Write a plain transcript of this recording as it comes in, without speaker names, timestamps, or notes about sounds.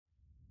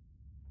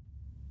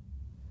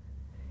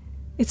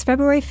It's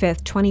February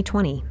 5th,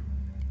 2020.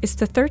 It's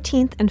the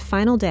 13th and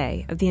final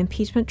day of the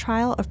impeachment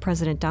trial of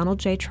President Donald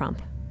J.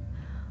 Trump.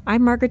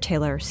 I'm Margaret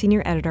Taylor,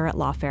 senior editor at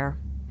Lawfare.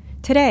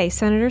 Today,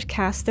 senators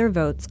cast their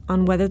votes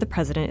on whether the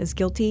president is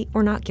guilty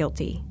or not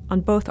guilty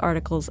on both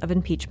articles of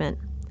impeachment.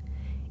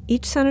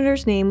 Each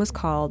senator's name was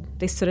called,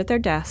 they stood at their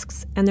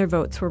desks, and their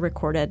votes were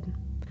recorded.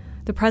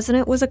 The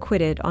president was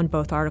acquitted on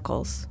both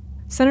articles.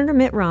 Senator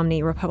Mitt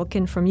Romney,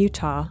 Republican from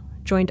Utah,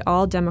 joined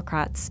all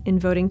Democrats in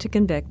voting to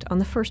convict on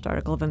the first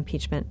article of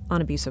impeachment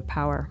on abuse of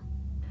power.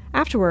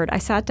 Afterward, I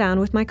sat down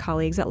with my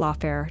colleagues at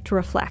Lawfare to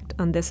reflect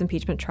on this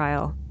impeachment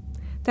trial.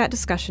 That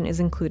discussion is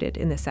included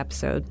in this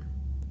episode.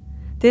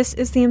 This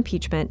is the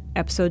Impeachment,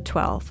 Episode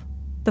 12,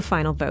 The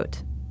Final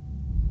Vote.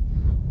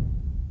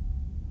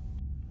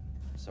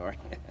 Sorry.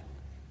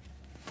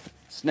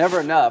 It's never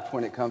enough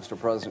when it comes to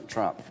President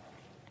Trump.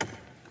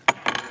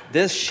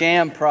 This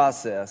sham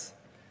process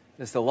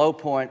is the low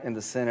point in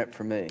the Senate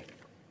for me.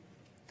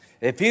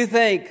 If you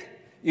think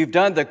you've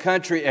done the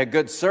country a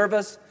good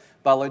service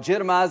by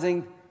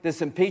legitimizing this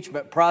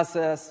impeachment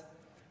process,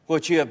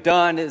 what you have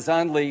done is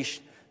unleash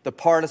the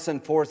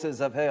partisan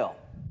forces of hell.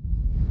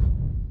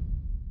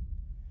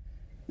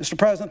 Mr.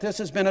 President, this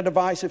has been a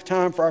divisive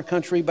time for our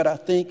country, but I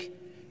think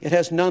it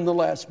has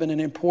nonetheless been an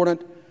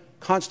important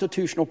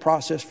constitutional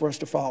process for us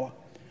to follow.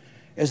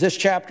 As this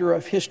chapter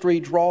of history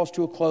draws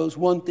to a close,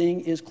 one thing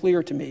is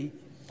clear to me.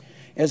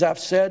 As I've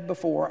said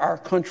before, our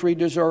country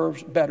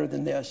deserves better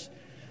than this.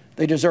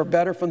 They deserve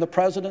better from the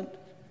President.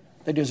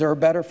 They deserve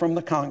better from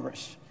the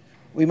Congress.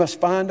 We must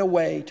find a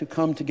way to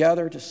come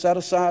together to set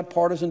aside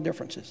partisan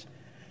differences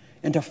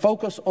and to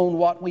focus on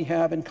what we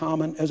have in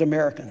common as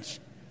Americans.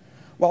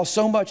 While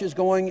so much is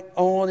going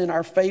on in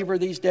our favor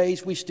these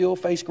days, we still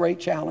face great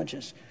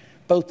challenges,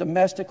 both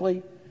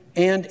domestically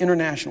and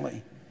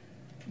internationally.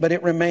 But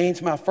it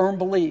remains my firm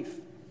belief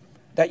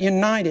that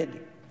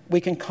united, we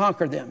can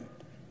conquer them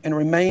and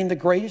remain the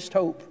greatest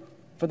hope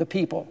for the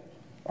people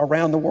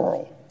around the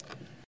world.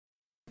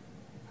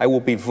 I will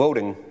be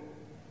voting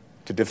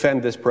to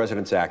defend this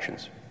president's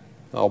actions.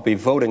 I'll be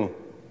voting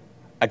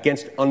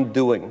against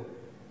undoing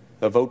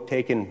a vote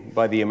taken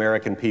by the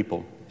American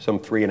people some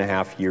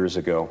 3.5 years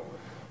ago.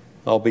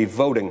 I'll be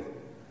voting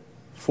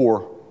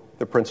for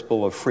the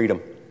principle of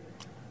freedom,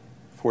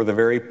 for the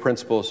very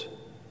principles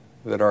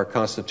that our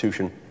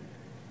Constitution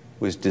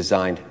was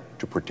designed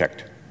to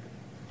protect.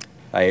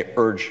 I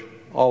urge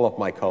all of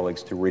my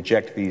colleagues to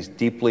reject these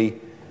deeply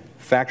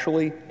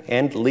factually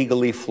and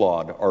legally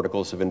flawed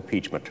articles of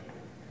impeachment,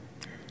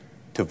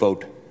 to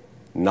vote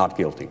not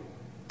guilty.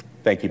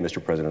 Thank you,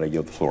 Mr. President. I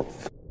yield the floor.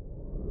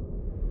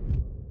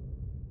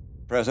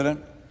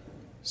 President.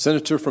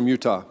 Senator from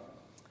Utah.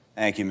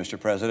 Thank you, Mr.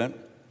 President.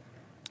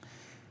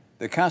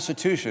 The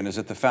Constitution is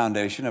at the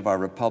foundation of our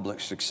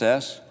republic's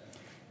success,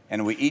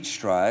 and we each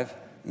strive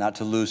not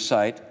to lose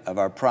sight of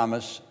our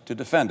promise to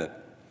defend it.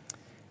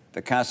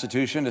 The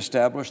Constitution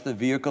established the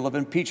vehicle of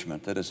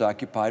impeachment that has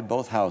occupied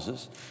both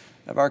houses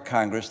of our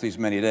Congress these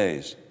many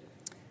days.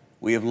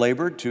 We have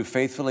labored to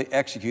faithfully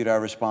execute our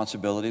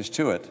responsibilities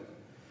to it.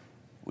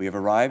 We have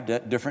arrived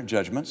at different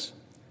judgments,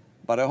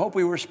 but I hope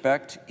we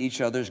respect each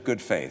other's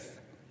good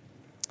faith.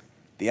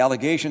 The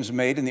allegations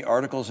made in the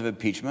articles of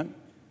impeachment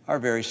are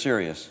very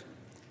serious.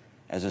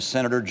 As a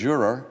senator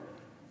juror,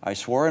 I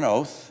swore an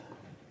oath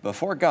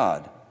before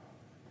God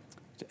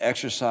to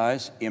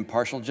exercise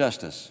impartial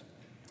justice.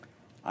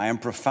 I am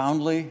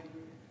profoundly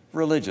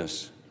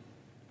religious.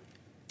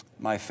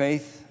 My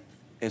faith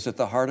is at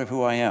the heart of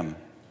who I am.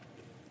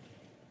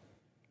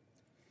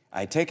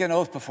 I take an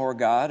oath before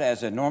God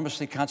as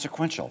enormously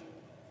consequential.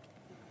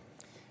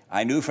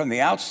 I knew from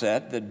the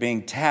outset that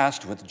being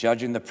tasked with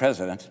judging the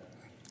president,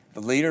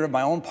 the leader of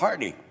my own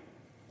party,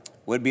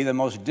 would be the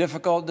most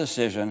difficult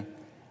decision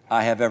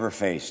I have ever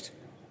faced.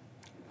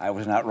 I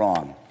was not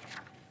wrong.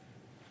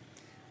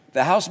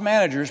 The House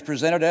managers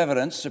presented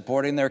evidence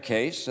supporting their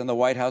case, and the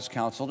White House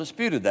counsel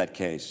disputed that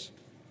case.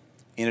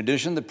 In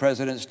addition, the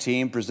president's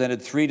team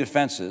presented 3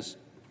 defenses.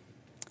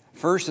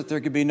 First, that there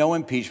could be no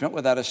impeachment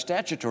without a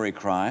statutory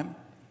crime.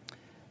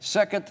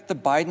 Second, that the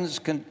Biden's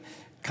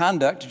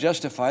conduct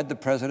justified the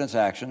president's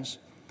actions.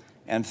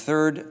 And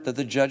third, that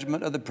the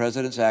judgment of the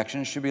president's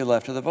actions should be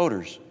left to the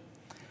voters.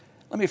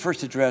 Let me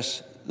first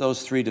address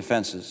those 3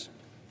 defenses.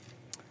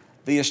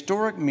 The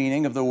historic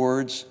meaning of the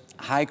words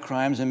high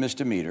crimes and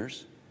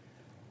misdemeanors,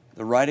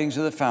 the writings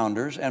of the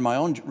founders, and my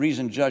own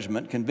reasoned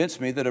judgment convinced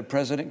me that a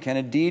president can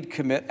indeed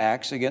commit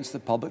acts against the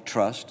public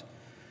trust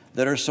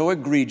that are so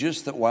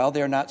egregious that while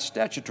they are not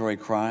statutory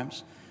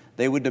crimes,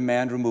 they would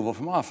demand removal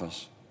from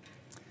office.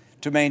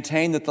 To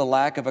maintain that the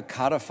lack of a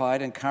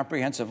codified and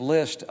comprehensive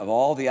list of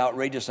all the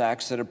outrageous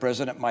acts that a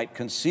president might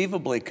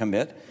conceivably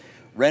commit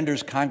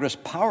renders Congress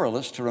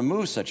powerless to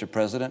remove such a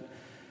president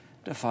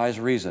defies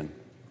reason.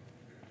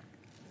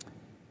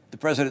 The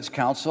President's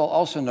counsel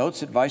also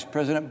notes that Vice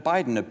President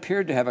Biden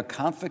appeared to have a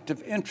conflict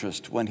of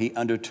interest when he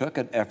undertook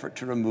an effort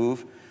to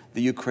remove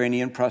the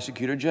Ukrainian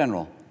prosecutor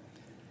general.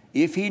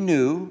 If he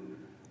knew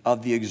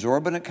of the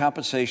exorbitant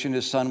compensation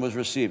his son was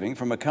receiving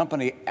from a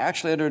company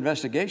actually under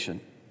investigation,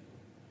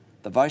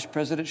 the vice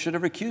president should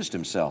have recused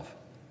himself.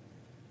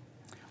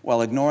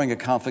 While ignoring a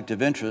conflict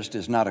of interest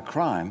is not a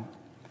crime,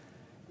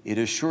 it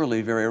is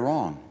surely very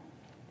wrong.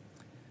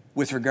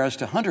 With regards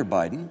to Hunter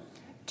Biden,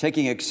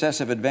 taking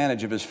excessive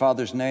advantage of his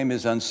father's name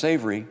is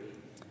unsavory,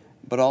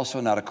 but also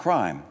not a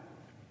crime.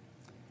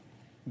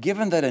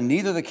 Given that in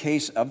neither the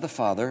case of the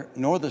father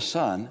nor the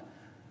son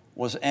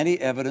was any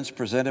evidence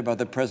presented by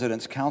the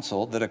president's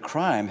counsel that a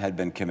crime had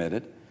been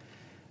committed,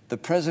 the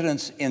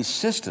president's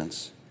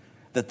insistence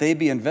that they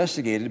be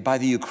investigated by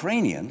the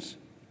Ukrainians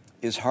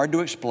is hard to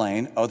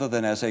explain other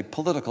than as a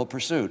political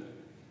pursuit.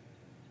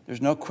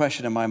 There's no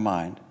question in my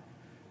mind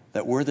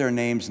that were their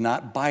names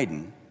not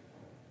Biden,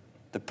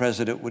 the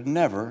president would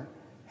never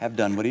have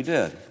done what he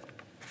did.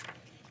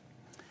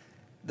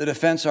 The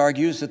defense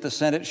argues that the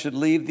Senate should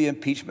leave the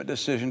impeachment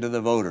decision to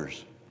the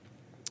voters.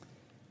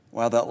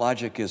 While that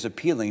logic is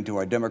appealing to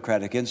our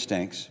democratic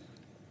instincts,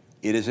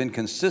 it is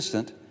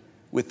inconsistent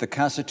with the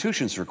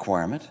Constitution's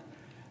requirement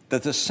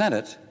that the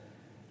Senate,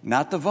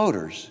 not the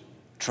voters,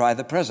 try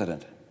the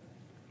president.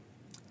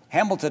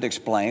 Hamilton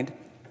explained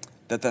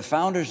that the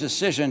founders'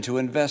 decision to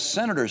invest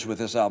senators with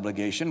this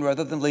obligation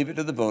rather than leave it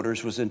to the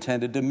voters was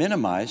intended to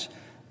minimize,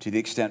 to the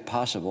extent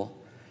possible,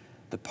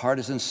 the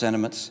partisan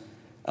sentiments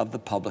of the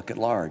public at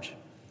large.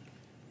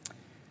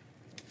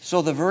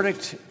 So the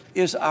verdict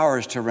is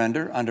ours to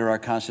render under our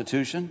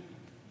Constitution.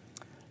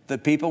 The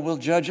people will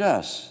judge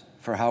us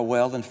for how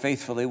well and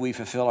faithfully we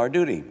fulfill our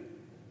duty.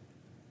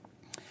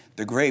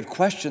 The grave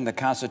question the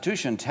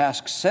Constitution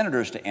tasks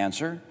senators to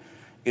answer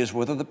is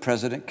whether the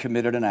president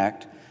committed an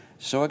act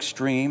so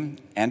extreme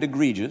and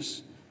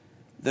egregious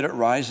that it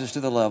rises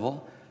to the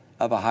level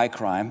of a high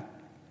crime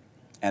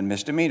and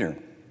misdemeanor.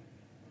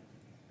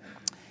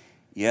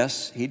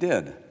 Yes, he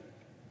did.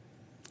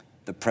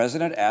 The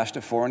president asked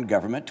a foreign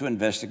government to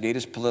investigate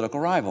his political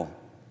rival.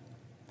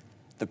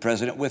 The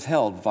president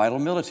withheld vital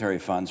military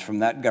funds from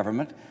that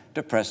government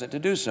to press it to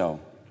do so.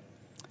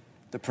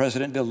 The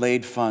president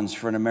delayed funds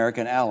for an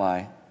American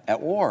ally at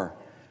war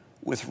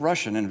with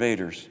Russian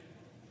invaders.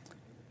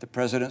 The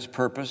president's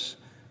purpose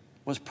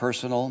was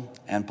personal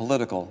and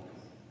political.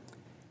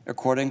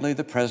 Accordingly,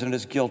 the president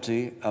is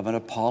guilty of an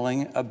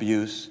appalling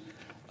abuse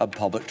of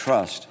public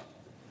trust.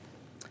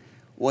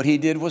 What he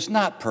did was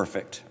not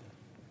perfect.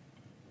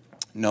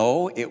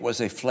 No, it was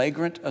a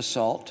flagrant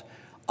assault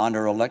on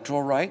our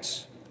electoral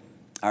rights,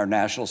 our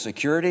national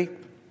security,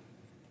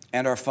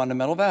 and our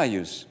fundamental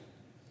values.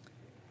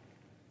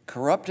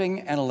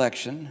 Corrupting an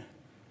election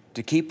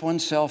to keep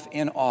oneself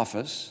in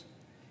office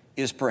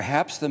is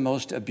perhaps the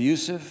most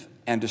abusive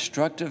and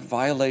destructive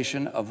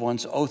violation of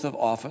one's oath of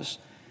office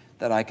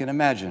that I can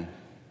imagine.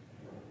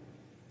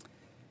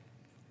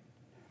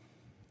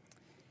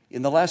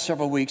 In the last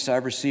several weeks,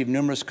 I've received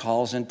numerous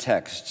calls and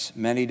texts.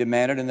 Many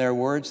demanded in their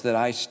words that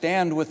I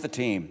stand with the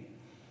team.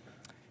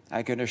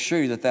 I can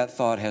assure you that that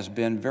thought has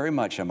been very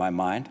much on my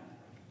mind.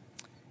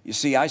 You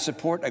see, I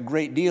support a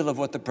great deal of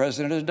what the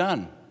president has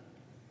done.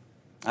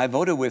 I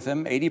voted with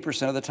him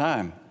 80% of the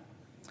time.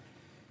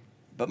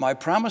 But my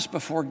promise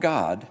before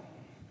God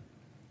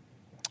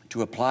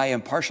to apply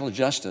impartial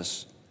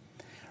justice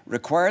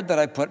required that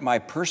I put my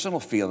personal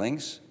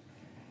feelings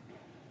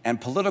and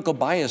political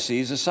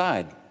biases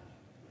aside.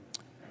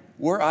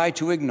 Were I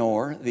to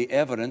ignore the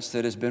evidence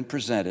that has been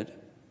presented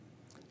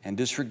and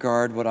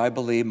disregard what I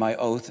believe my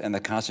oath and the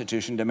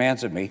Constitution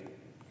demands of me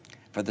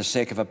for the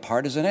sake of a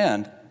partisan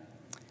end,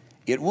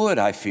 it would,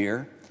 I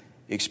fear,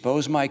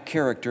 expose my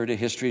character to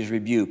history's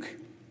rebuke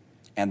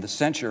and the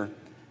censure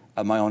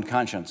of my own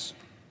conscience.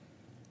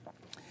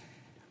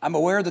 I'm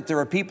aware that there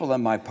are people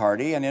in my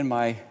party and in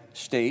my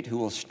state who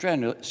will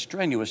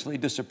strenuously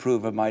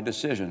disapprove of my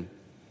decision,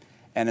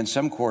 and in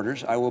some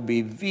quarters I will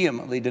be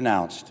vehemently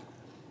denounced.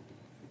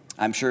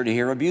 I'm sure to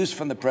hear abuse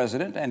from the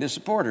president and his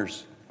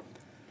supporters.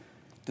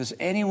 Does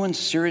anyone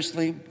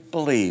seriously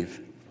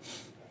believe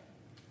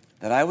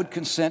that I would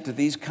consent to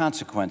these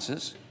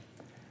consequences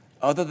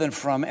other than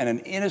from an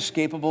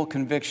inescapable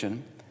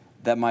conviction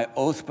that my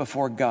oath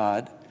before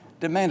God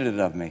demanded it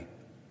of me?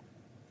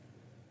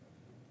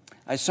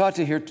 I sought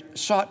to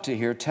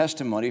hear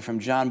testimony from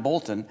John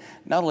Bolton,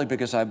 not only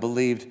because I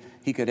believed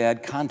he could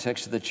add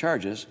context to the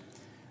charges,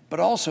 but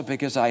also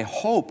because I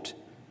hoped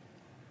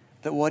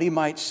that what he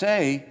might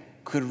say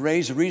could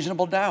raise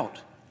reasonable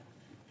doubt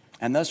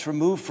and thus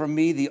remove from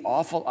me the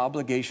awful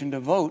obligation to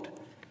vote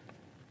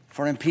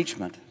for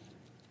impeachment.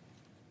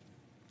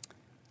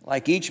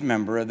 Like each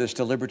member of this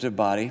deliberative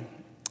body,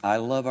 I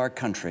love our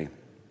country.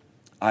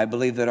 I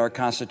believe that our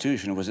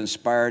Constitution was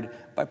inspired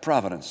by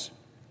Providence.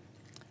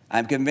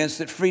 I'm convinced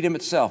that freedom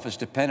itself is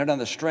dependent on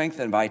the strength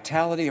and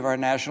vitality of our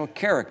national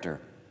character.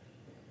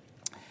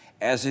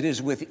 As it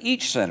is with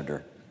each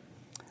senator,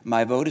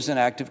 my vote is an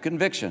act of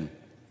conviction.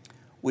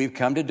 We've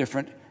come to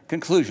different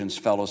conclusions,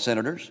 fellow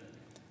senators,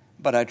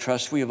 but I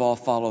trust we have all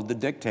followed the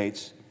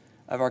dictates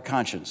of our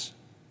conscience.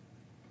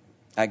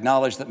 I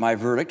acknowledge that my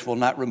verdict will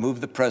not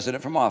remove the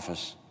president from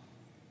office.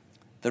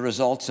 The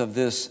results of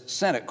this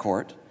Senate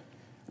court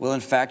will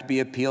in fact be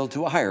appealed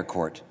to a higher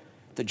court,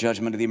 the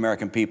judgment of the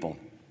American people.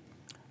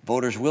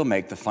 Voters will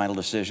make the final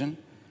decision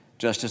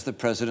just as the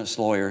president's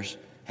lawyers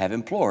have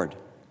implored.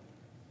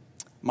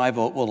 My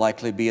vote will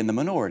likely be in the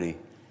minority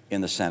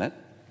in the Senate.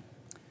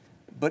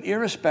 But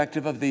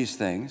irrespective of these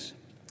things,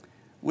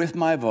 with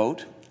my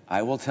vote,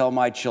 I will tell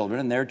my children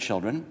and their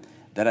children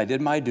that I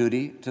did my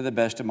duty to the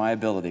best of my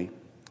ability,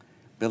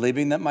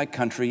 believing that my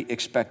country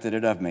expected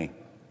it of me.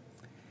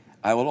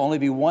 I will only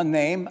be one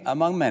name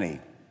among many,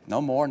 no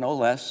more, no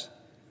less,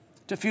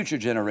 to future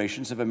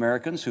generations of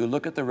Americans who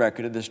look at the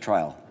record of this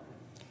trial.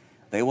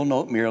 They will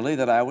note merely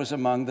that I was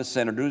among the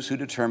senators who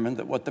determined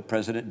that what the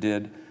president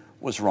did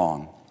was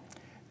wrong,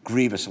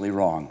 grievously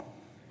wrong.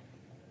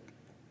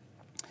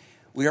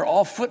 We are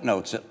all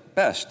footnotes at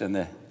best in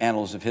the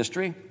annals of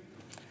history,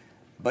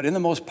 but in the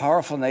most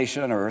powerful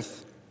nation on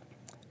earth,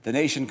 the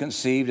nation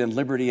conceived in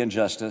liberty and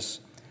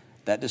justice,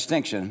 that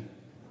distinction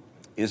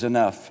is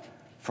enough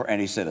for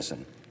any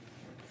citizen.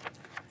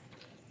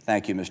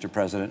 Thank you, Mr.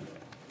 President.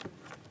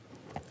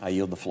 I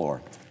yield the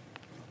floor.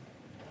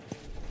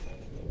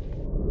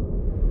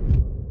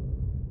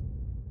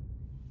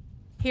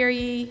 Hear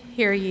ye,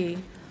 hear ye.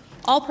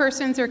 All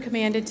persons are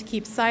commanded to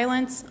keep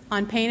silence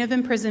on pain of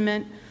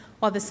imprisonment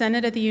while the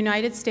Senate of the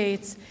United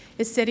States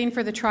is sitting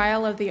for the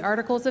trial of the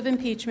articles of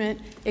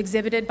impeachment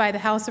exhibited by the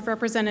House of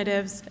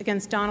Representatives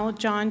against Donald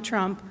John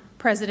Trump,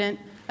 President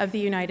of the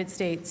United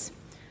States.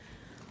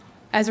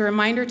 As a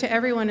reminder to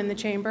everyone in the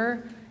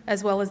chamber,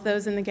 as well as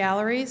those in the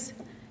galleries,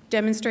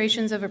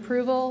 demonstrations of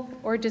approval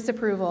or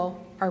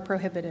disapproval are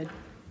prohibited.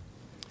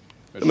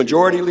 The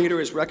Majority Leader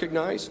is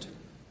recognized.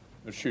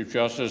 Mr. Chief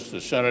Justice, the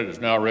Senate is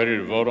now ready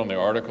to vote on the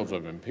articles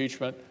of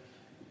impeachment,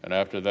 and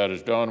after that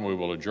is done, we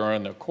will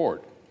adjourn the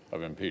court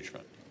of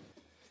impeachment.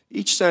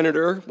 Each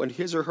senator, when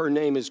his or her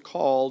name is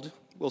called,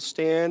 will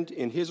stand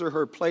in his or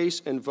her place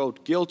and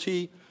vote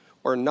guilty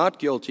or not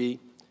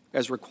guilty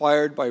as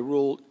required by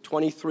Rule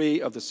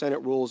 23 of the Senate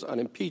Rules on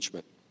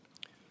Impeachment.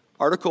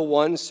 Article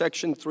 1,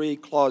 Section 3,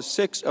 Clause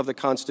 6 of the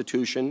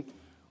Constitution,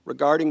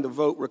 regarding the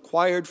vote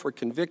required for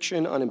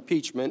conviction on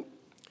impeachment,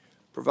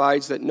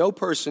 provides that no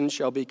person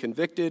shall be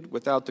convicted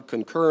without the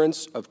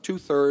concurrence of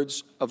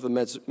 2/3 of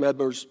the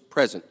members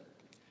present.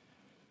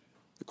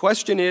 The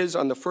question is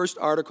on the first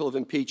article of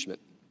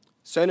impeachment.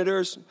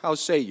 Senators, how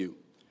say you?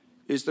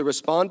 Is the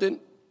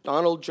respondent,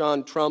 Donald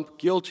John Trump,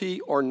 guilty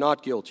or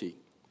not guilty?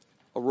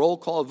 A roll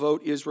call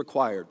vote is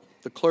required.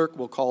 The clerk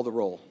will call the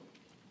roll.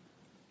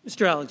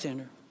 Mr.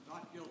 Alexander.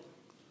 Not guilty.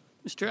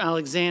 Mr.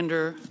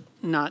 Alexander,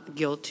 not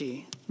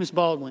guilty. Ms.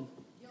 Baldwin.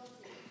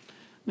 Guilty.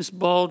 Ms.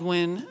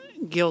 Baldwin,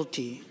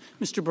 guilty.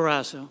 Mr.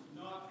 Barrasso.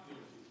 Not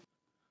guilty.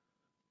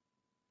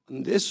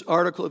 On this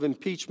article of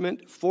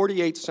impeachment,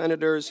 48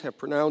 senators have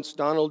pronounced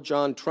Donald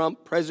John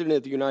Trump, President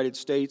of the United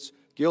States,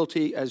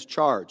 guilty as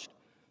charged.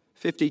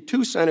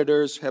 52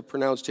 senators have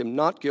pronounced him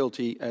not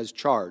guilty as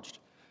charged.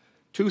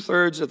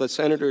 2/3 of the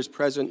senators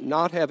present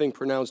not having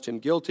pronounced him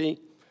guilty,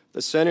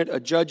 the Senate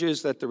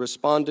adjudges that the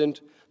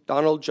respondent,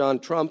 Donald John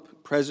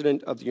Trump,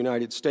 President of the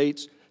United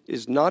States,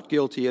 is not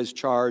guilty as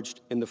charged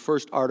in the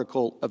first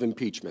article of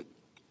impeachment.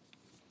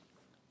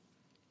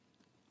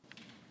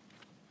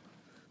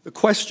 The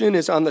question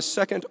is on the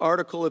second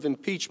article of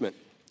impeachment.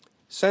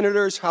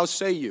 Senators, how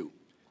say you?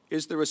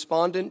 Is the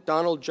respondent,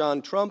 Donald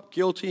John Trump,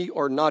 guilty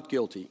or not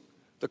guilty?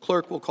 The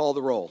clerk will call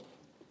the roll.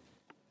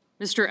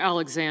 Mr.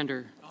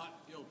 Alexander.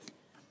 Not guilty.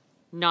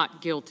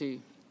 Not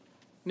guilty.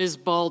 Ms.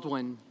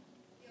 Baldwin.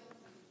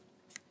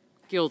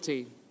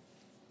 Guilty.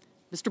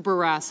 Mr.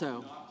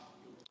 Barrasso.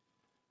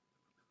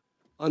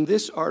 On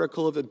this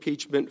article of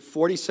impeachment,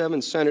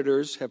 47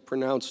 senators have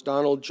pronounced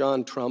Donald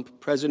John Trump,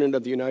 President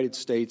of the United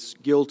States,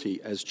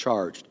 guilty as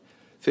charged.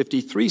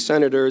 53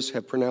 senators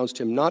have pronounced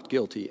him not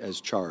guilty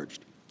as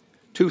charged.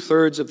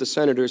 2/3 of the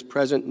senators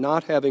present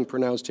not having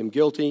pronounced him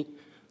guilty,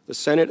 the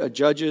Senate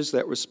adjudges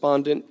that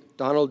respondent,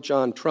 Donald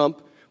John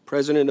Trump,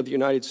 President of the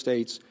United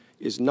States,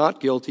 is not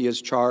guilty as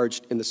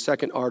charged in the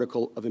second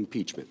article of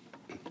impeachment.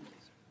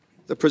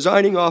 The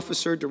presiding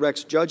officer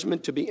directs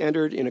judgment to be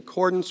entered in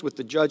accordance with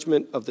the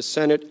judgment of the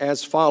Senate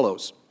as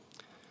follows.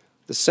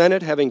 The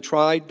Senate, having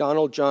tried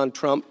Donald John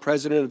Trump,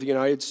 President of the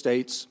United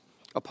States,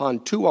 upon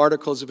 2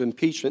 articles of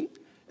impeachment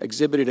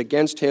exhibited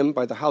against him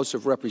by the House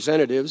of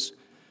Representatives,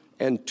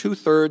 and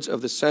 2/3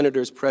 of the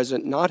senators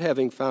present not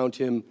having found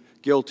him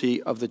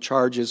guilty of the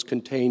charges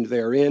contained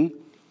therein,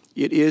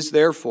 it is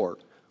therefore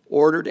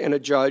ordered and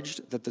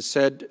adjudged that the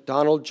said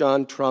Donald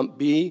John Trump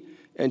be,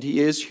 and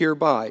he is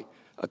hereby,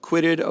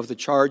 acquitted of the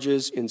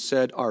charges in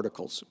said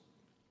articles.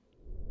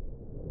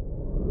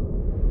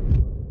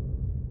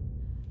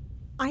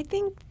 I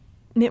think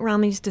Mitt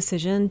Romney's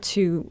decision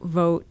to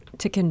vote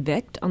to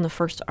convict on the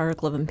first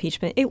article of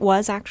impeachment, it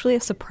was actually a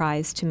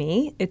surprise to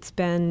me. It's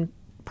been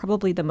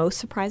probably the most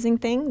surprising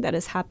thing that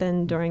has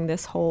happened during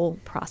this whole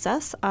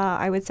process.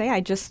 I would say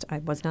I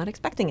was not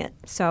expecting it.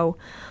 So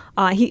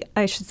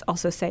I should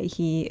also say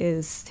he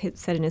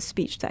said in his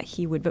speech that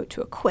he would vote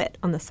to acquit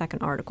on the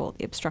second article,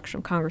 the obstruction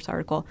of Congress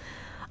article.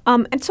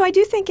 And so I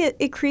do think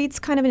it creates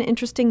kind of an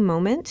interesting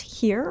moment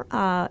here,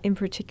 in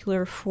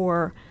particular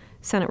for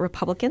Senate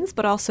Republicans,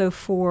 but also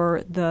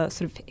for the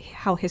sort of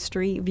how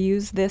history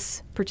views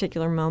this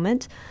particular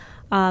moment.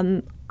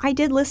 I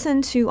did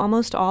listen to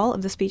almost all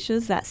of the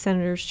speeches that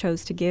senators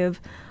chose to give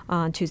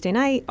on Tuesday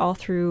night, all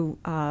through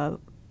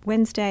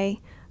Monday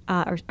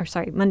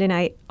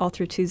night, all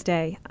through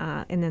Tuesday,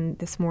 and then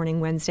this morning,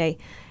 Wednesday.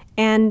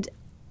 And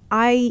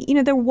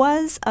there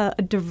was a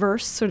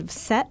diverse sort of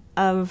set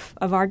of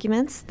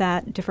arguments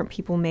that different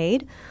people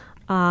made.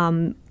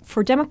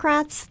 For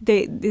Democrats,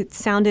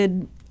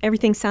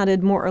 everything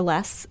sounded more or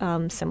less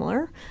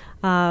similar.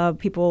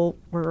 People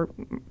were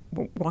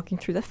walking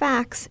through the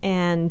facts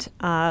and,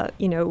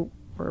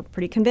 were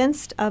pretty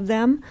convinced of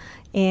them.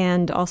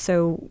 And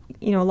also,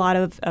 a lot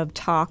of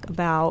talk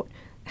about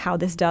how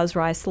this does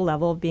rise to the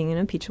level of being an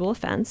impeachable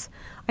offense.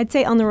 I'd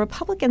say on the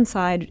Republican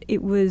side,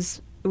 it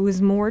was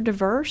more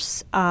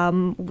diverse.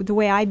 The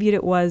way I viewed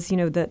it was,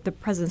 the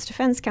President's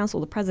Defense Council,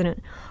 the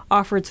President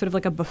offered sort of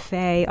like a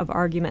buffet of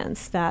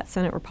arguments that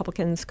Senate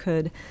Republicans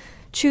could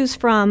choose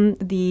from,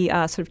 the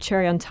sort of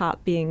cherry on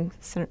top being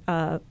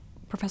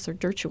Professor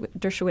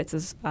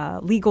Dershowitz's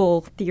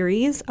legal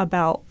theories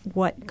about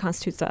what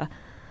constitutes a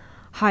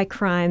high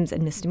crimes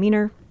and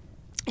misdemeanor.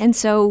 And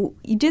so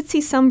you did see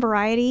some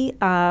variety.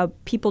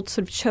 People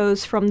sort of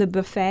chose from the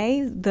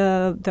buffet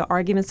the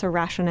arguments or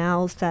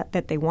rationales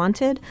that they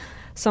wanted.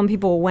 Some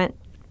people went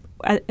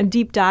a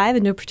deep dive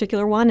into a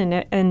particular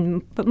one,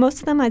 but most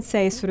of them, I'd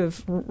say, sort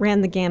of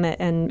ran the gamut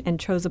and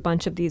chose a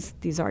bunch of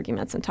these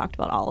arguments and talked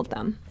about all of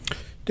them.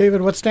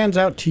 David, what stands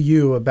out to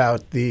you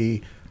about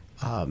the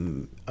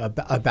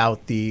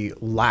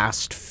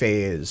last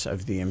phase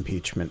of the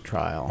impeachment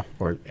trial,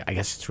 or I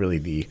guess it's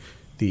really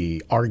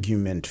the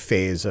argument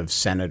phase of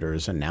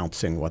senators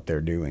announcing what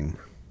they're doing?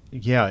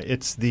 Yeah,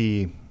 it's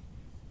the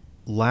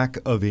lack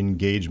of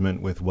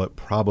engagement with what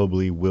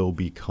probably will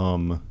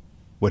become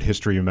what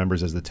history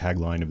remembers as the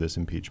tagline of this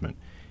impeachment,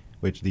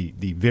 which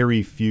the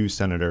very few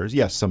senators,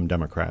 yes, some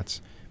Democrats,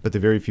 but the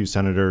very few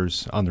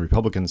senators on the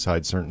Republican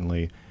side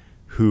certainly,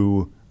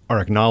 who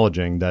are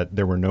acknowledging that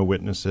there were no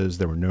witnesses,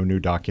 there were no new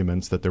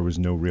documents, that there was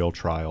no real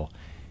trial.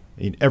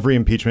 Every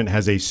impeachment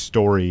has a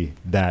story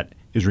that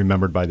is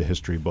remembered by the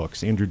history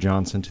books. Andrew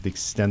Johnson, to the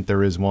extent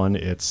there is one,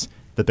 it's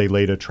that they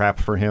laid a trap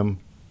for him,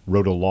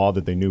 wrote a law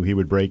that they knew he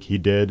would break. He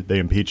did. They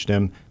impeached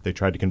him. They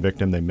tried to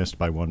convict him. They missed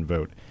by one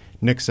vote.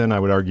 Nixon, I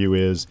would argue,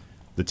 is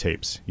the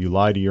tapes. You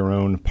lie to your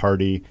own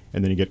party,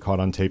 and then you get caught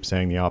on tape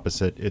saying the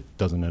opposite. It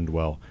doesn't end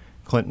well.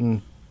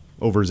 Clinton,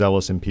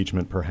 overzealous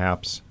impeachment,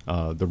 perhaps,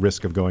 the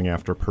risk of going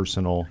after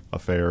personal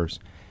affairs.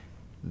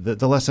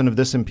 The lesson of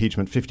this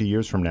impeachment 50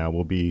 years from now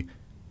will be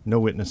no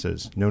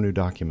witnesses, no new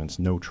documents,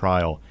 no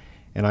trial.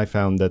 And I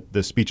found that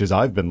the speeches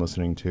I've been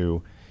listening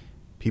to,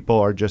 people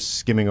are just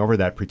skimming over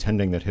that,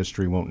 pretending that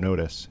history won't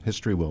notice.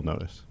 History will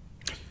notice.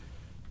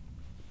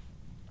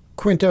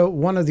 Quinto,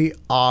 one of the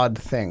odd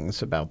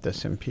things about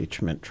this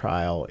impeachment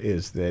trial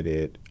is that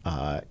it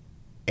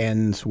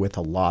ends with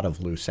a lot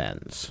of loose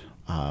ends.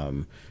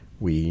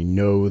 We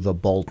know the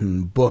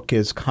Bolton book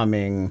is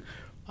coming.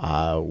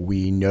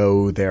 We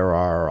know there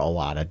are a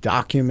lot of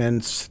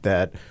documents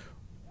that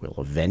will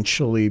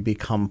eventually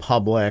become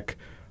public.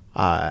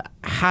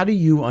 How do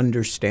you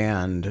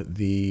understand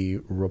the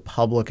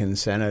Republican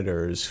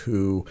senators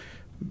who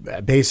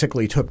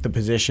basically took the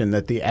position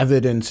that the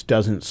evidence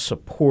doesn't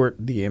support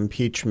the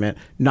impeachment,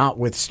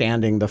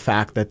 notwithstanding the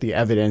fact that the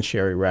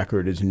evidentiary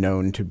record is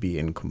known to be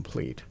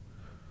incomplete?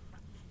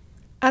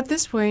 At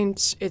this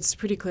point, it's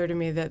pretty clear to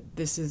me that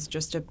this is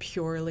just a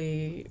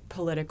purely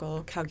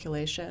political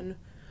calculation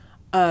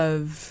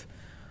of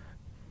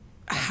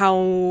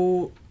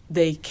how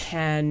they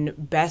can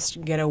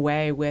best get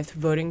away with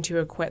voting to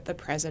acquit the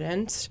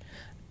president,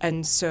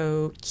 and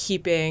so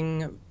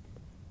keeping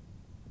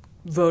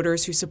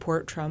voters who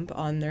support Trump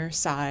on their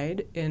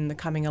side in the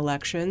coming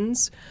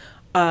elections,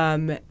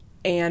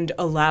 and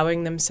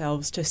allowing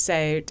themselves to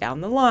say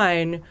down the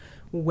line,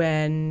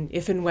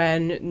 if and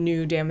when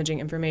new damaging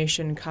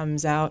information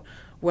comes out,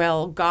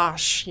 well,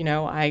 gosh,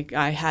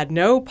 I had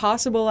no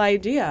possible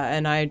idea,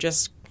 and I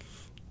just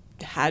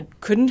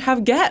couldn't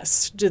have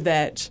guessed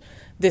that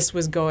this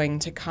was going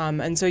to come.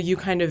 And so you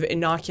kind of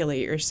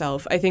inoculate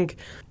yourself. I think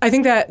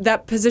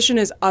that position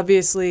is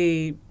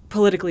obviously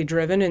politically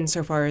driven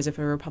insofar as if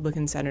a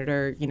Republican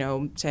senator,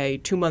 say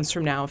 2 months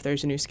from now, if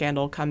there's a new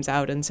scandal, comes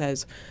out and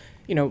says,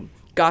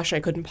 gosh, I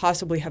couldn't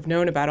possibly have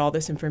known about all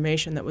this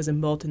information that was in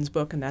Bolton's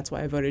book, and that's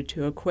why I voted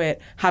to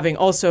acquit, having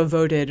also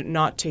voted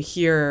not to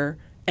hear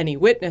any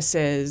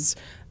witnesses.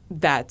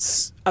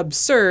 That's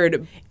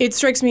absurd. It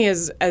strikes me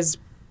as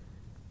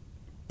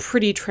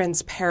pretty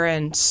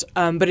transparent,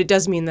 but it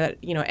does mean that,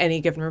 any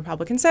given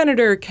Republican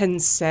senator can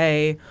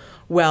say,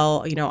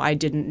 well, I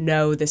didn't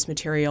know this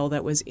material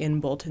that was in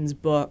Bolton's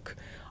book.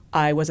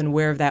 I wasn't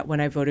aware of that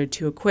when I voted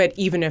to acquit,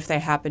 even if they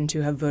happen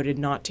to have voted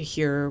not to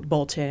hear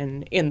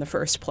Bolton in the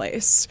first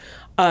place.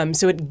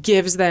 So it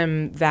gives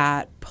them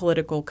that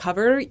political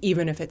cover,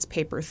 even if it's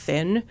paper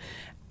thin,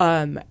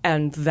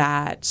 and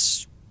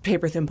that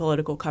paper thin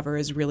political cover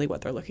is really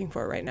what they're looking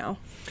for right now.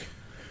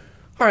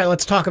 All right,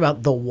 let's talk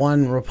about the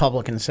one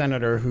Republican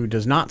senator who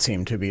does not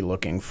seem to be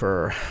looking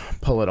for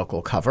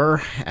political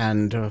cover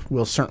and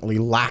will certainly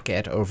lack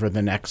it over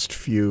the next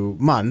few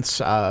months,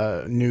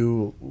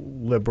 new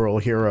liberal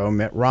hero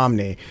Mitt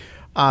Romney.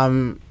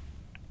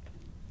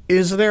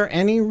 Is there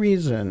any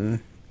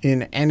reason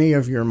in any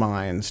of your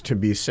minds to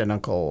be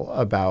cynical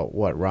about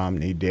what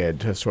Romney did,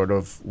 to sort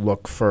of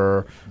look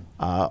for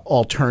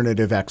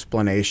alternative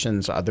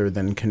explanations other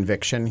than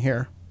conviction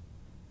here?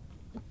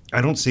 I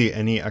don't see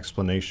any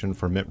explanation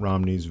for Mitt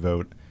Romney's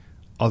vote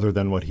other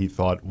than what he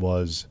thought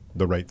was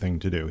the right thing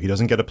to do. He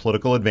doesn't get a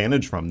political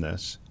advantage from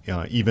this,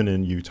 even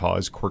in Utah,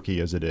 as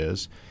quirky as it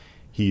is.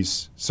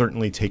 He's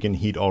certainly taken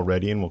heat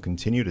already and will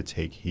continue to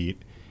take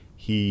heat.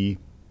 He,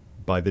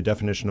 by the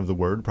definition of the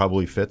word,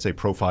 probably fits a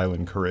profile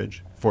in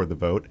courage for the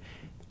vote.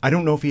 I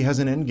don't know if he has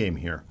an end game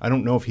here. I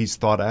don't know if he's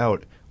thought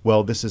out,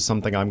 well, this is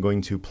something I'm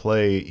going to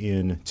play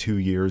in 2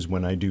 years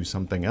when I do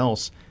something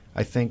else.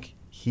 I think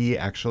he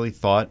actually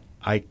thought,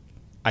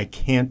 I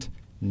can't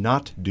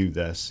not do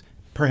this,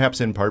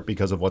 perhaps in part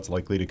because of what's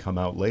likely to come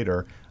out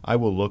later. I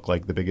will look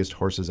like the biggest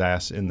horse's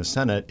ass in the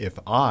Senate if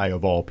I,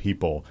 of all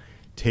people,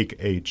 take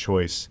a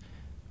choice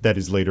that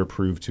is later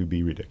proved to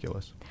be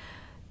ridiculous.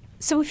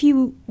 So if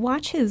you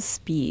watch his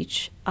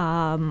speech,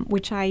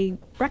 which I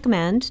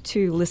recommend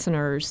to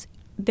listeners,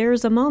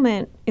 there's a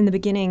moment in the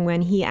beginning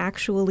when he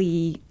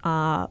actually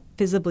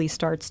visibly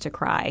starts to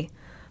cry.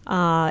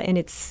 And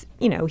it's,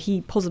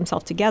 he pulls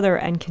himself together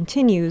and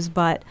continues,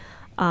 but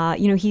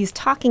he's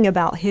talking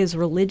about his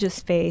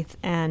religious faith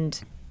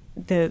and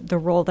the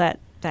role that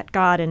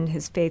God and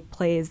his faith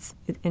plays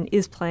and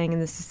is playing in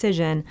this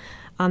decision.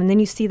 And then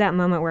you see that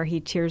moment where he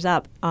tears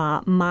up.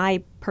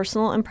 My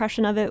personal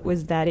impression of it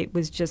was that it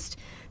was just,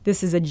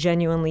 this is a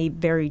genuinely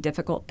very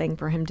difficult thing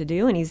for him to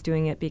do, and he's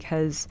doing it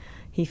because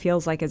he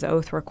feels like his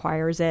oath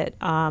requires it.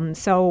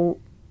 So,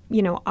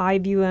 I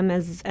view him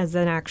as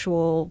an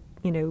actual,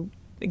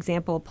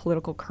 example of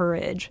political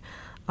courage.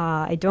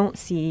 I don't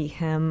see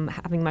him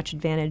having much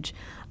advantage,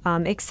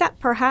 except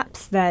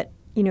perhaps that,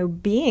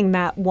 being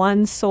that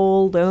one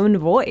sole lone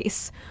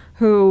voice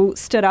who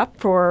stood up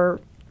for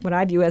what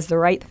I view as the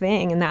right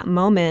thing in that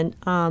moment.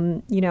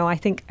 I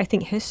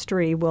think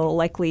history will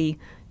likely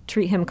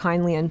treat him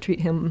kindly and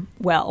treat him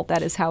well.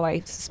 That is how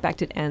I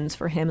suspect it ends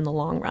for him in the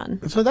long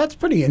run. So that's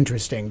pretty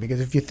interesting, because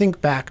if you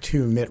think back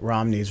to Mitt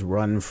Romney's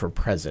run for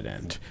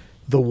president,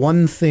 the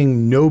one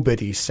thing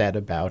nobody said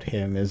about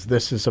him is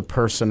this is a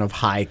person of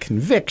high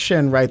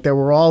conviction, right? There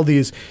were all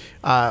these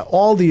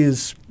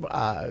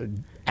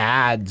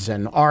ads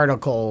and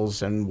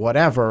articles and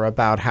whatever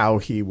about how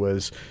he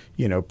was,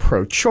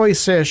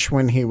 pro-choice-ish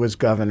when he was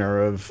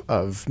governor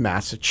of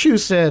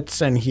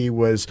Massachusetts, and he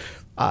was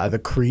the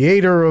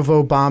creator of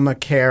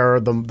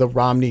Obamacare, the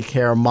Romney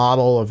Care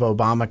model of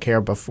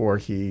Obamacare before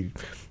he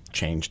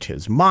changed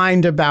his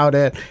mind about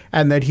it,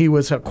 and that he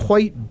was a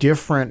quite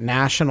different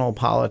national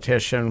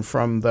politician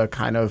from the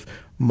kind of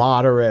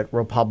moderate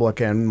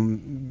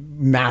Republican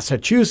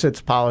Massachusetts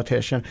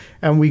politician.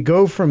 And we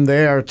go from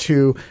there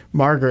to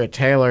Margaret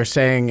Taylor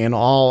saying in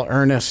all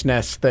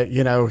earnestness that,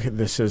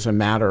 this is a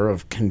matter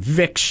of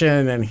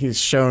conviction and he's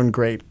shown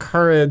great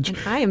courage.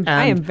 And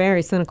I am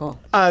very cynical.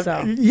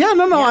 Yeah,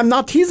 I'm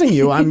not teasing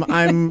you.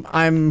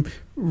 I'm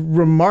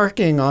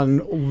remarking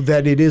on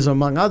that it is,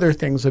 among other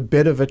things, a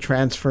bit of a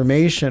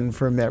transformation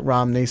for Mitt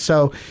Romney.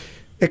 So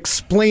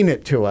explain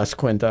it to us,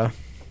 Quinta.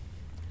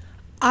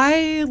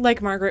 I,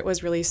 like Margaret,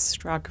 was really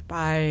struck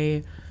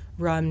by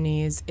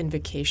Romney's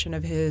invocation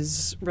of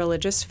his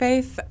religious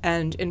faith,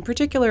 and in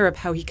particular of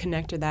how he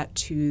connected that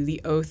to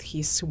the oath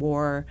he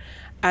swore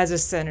as a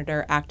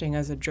senator acting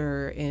as a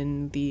juror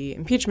in the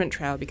impeachment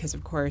trial, because,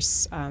 of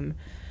course,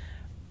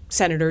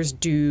 senators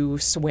do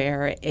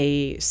swear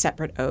a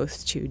separate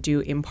oath to do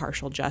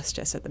impartial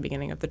justice at the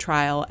beginning of the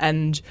trial.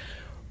 And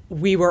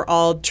we were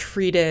all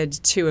treated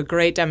to a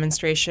great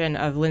demonstration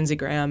of Lindsey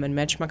Graham and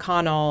Mitch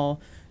McConnell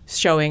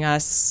showing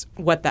us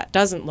what that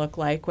doesn't look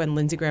like when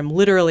Lindsey Graham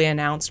literally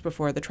announced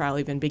before the trial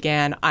even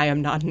began, I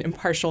am not an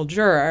impartial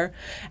juror.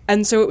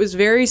 And so it was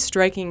very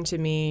striking to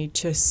me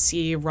to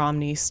see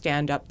Romney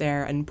stand up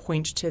there and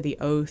point to the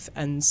oath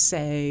and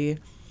say,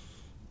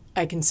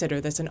 I consider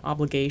this an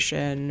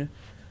obligation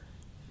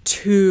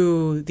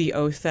to the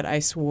oath that I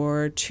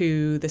swore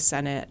to the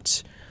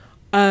Senate.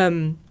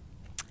 It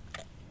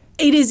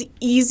is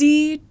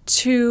easy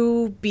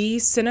to be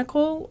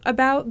cynical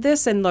about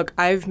this. And look,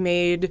 I've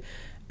made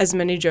as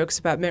many jokes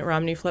about Mitt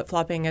Romney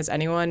flip-flopping as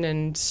anyone,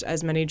 and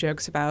as many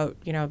jokes about,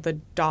 the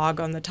dog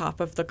on the top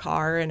of the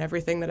car and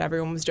everything that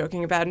everyone was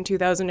joking about in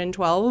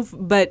 2012.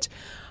 But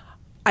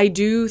I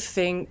do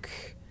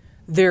think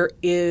there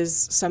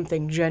is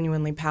something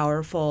genuinely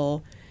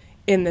powerful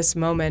in this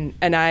moment.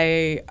 And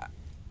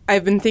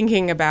I've been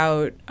thinking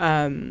about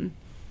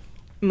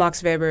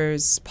Max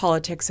Weber's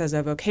Politics as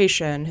a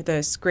Vocation,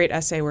 this great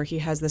essay where he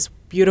has this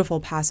beautiful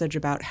passage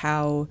about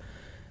how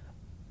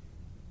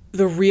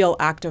the real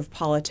act of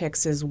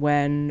politics is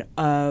when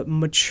a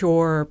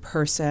mature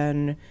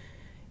person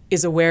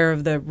is aware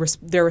of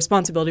their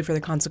responsibility for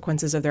the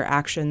consequences of their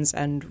actions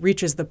and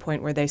reaches the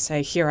point where they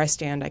say, here I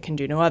stand, I can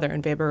do no other.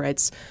 And Weber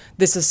writes,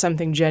 this is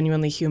something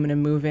genuinely human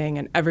and moving,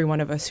 and every one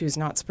of us who's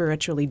not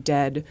spiritually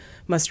dead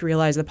must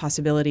realize the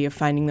possibility of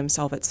finding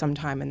themselves at some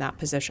time in that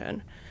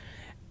position.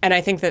 And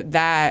I think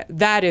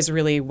that is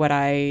really what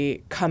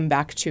I come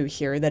back to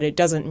here, that it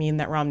doesn't mean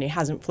that Romney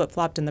hasn't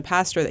flip-flopped in the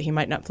past or that he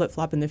might not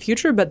flip-flop in the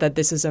future, but that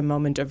this is a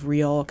moment of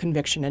real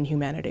conviction and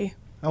humanity.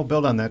 I'll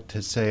build on that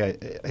to say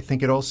I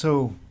think it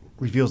also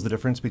reveals the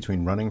difference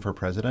between running for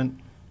president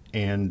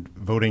and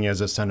voting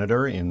as a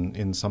senator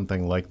in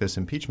something like this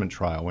impeachment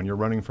trial. When you're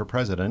running for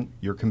president,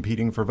 you're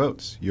competing for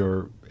votes.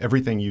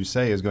 Everything you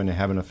say is going to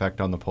have an effect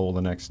on the poll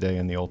the next day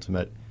in the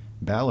ultimate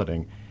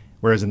balloting.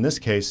 Whereas in this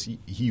case,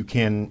 you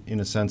can, in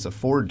a sense,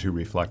 afford to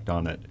reflect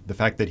on it. The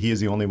fact that he is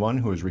the only one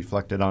who has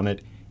reflected on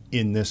it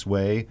in this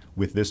way,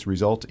 with this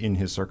result in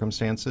his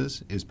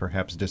circumstances, is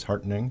perhaps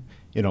disheartening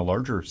in a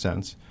larger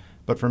sense.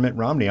 But for Mitt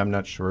Romney, I'm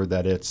not sure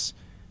that it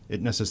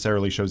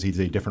necessarily shows he's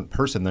a different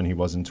person than he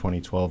was in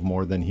 2012,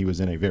 more than he was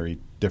in a very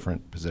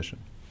different position.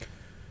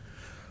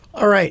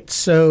 All right.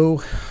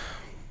 So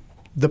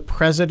the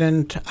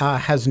president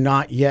has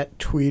not yet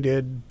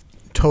tweeted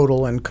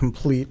total and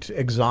complete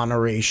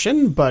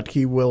exoneration, but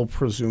he will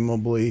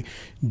presumably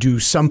do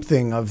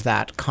something of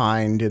that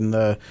kind in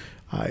the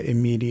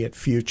immediate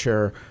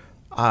future.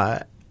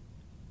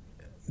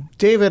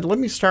 David, let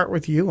me start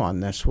with you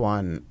on this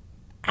one.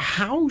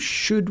 How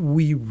should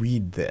we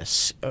read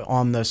this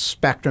on the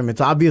spectrum?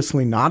 It's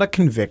obviously not a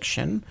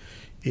conviction.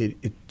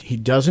 He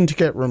doesn't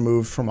get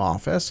removed from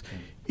office.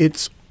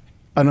 It's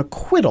an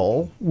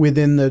acquittal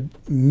within the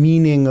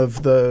meaning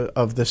of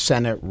the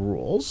Senate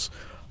rules.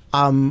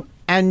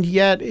 And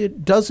yet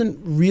it doesn't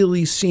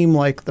really seem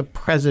like the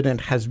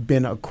president has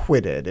been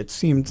acquitted. It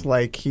seems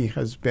like he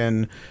has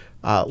been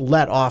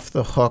let off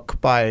the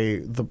hook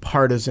by the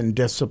partisan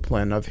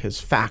discipline of his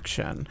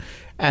faction.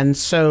 And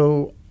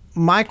so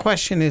my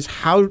question is,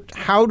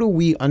 how do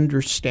we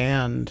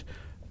understand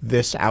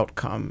this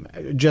outcome,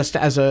 just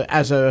as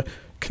a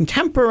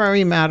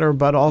contemporary matter,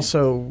 but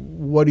also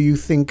what do you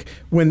think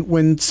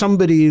when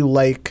somebody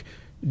like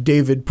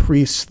David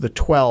Priest the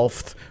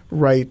 12th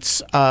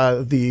writes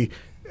the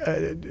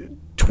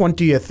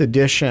 20th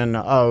edition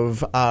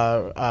of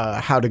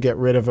How to Get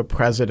Rid of a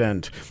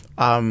President,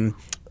 and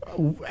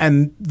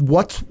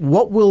what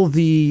will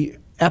the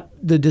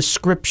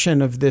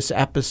description of this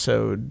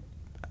episode,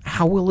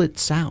 how will it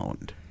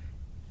sound?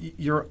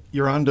 You're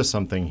onto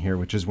something here,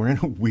 which is we're in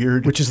a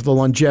weird... Which is the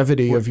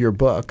longevity of your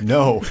book.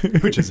 No,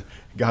 which is,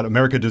 God,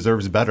 America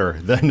deserves better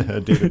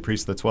than David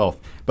Priest the 12th.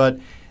 But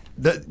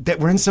that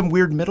we're in some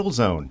weird middle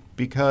zone,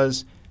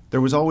 because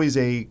there was always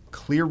a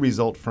clear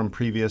result from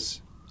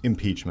previous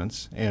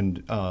impeachments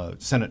and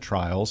Senate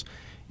trials.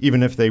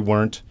 Even if they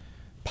weren't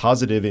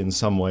positive in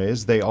some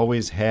ways, they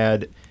always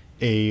had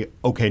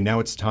okay, now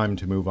it's time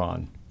to move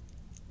on.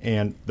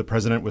 And the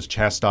president was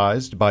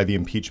chastised by the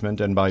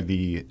impeachment and by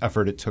the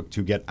effort it took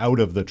to get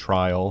out of the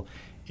trial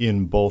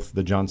in both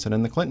the Johnson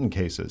and the Clinton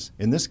cases.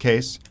 In this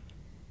case,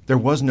 there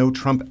was no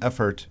Trump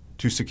effort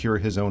to secure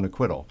his own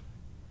acquittal.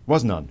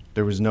 Was none.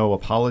 There was no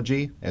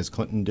apology, as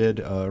Clinton did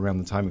around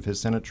the time of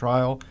his Senate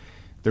trial.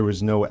 There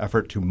was no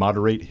effort to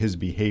moderate his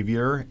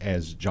behavior,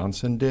 as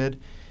Johnson did.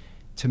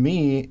 To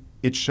me,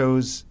 it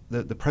shows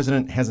that the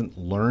president hasn't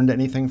learned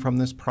anything from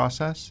this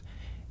process.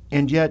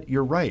 And yet,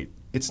 you're right.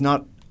 It's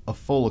not a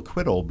full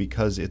acquittal,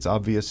 because it's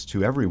obvious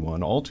to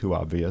everyone, all too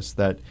obvious,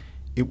 that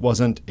it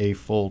wasn't a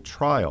full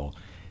trial.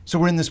 So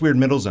we're in this weird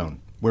middle zone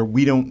where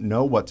we don't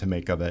know what to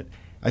make of it.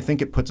 I think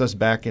it puts us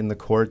back in the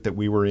court that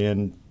we were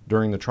in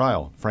during the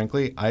trial.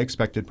 Frankly, I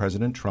expected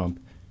President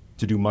Trump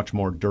to do much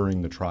more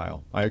during the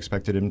trial. I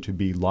expected him to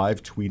be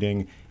live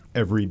tweeting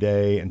every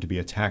day and to be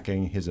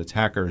attacking his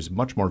attackers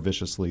much more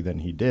viciously than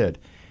he did.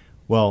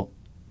 Well,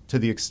 to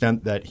the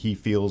extent that he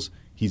feels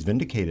he's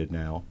vindicated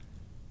now,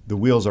 the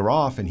wheels are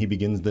off and he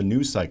begins the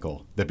news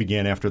cycle that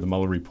began after the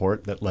Mueller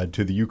report that led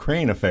to the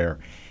Ukraine affair.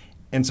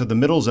 And so the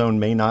middle zone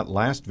may not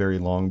last very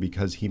long,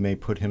 because he may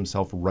put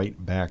himself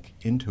right back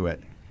into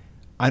it.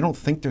 I don't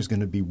think there's going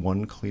to be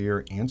one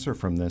clear answer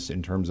from this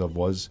in terms of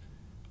was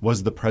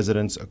the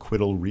president's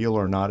acquittal real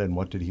or not, and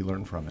what did he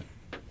learn from it?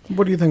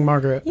 What do you think,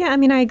 Margaret? Yeah, I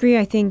mean, I agree.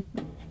 I think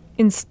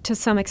to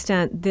some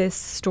extent this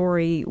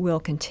story will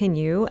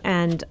continue.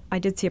 And I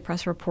did see a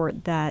press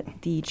report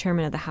that the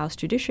chairman of the House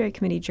Judiciary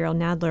Committee, Gerald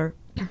Nadler,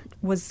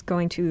 was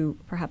going to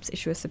perhaps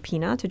issue a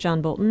subpoena to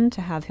John Bolton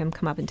to have him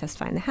come up and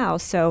testify in the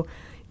House. So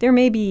there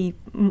may be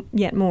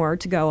yet more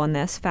to go on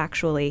this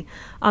factually.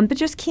 But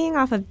just keying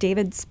off of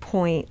David's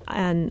point,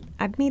 and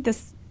I've made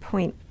this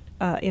point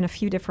in a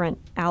few different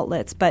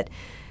outlets, but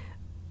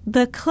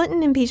the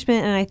Clinton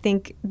impeachment, and I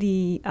think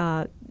the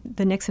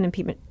Nixon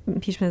impeachment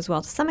as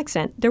well to some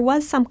extent, there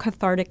was some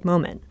cathartic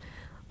moment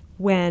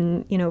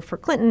when, for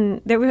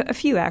Clinton, there were a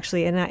few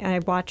actually, and I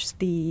watched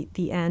the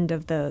end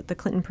of the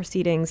Clinton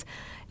proceedings,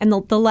 and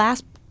the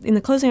last, in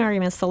the closing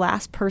arguments, the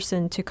last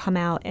person to come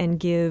out and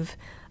give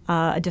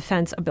a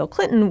defense of Bill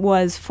Clinton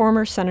was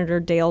former Senator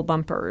Dale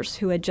Bumpers,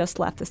 who had just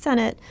left the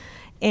Senate.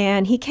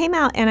 And he came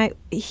out and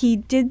he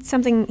did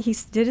something. He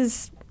did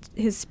his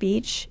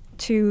speech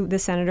to the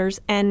senators,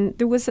 and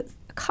there was a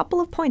couple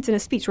of points in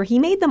his speech where he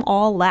made them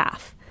all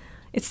laugh.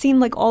 It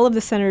seemed like all of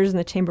the senators in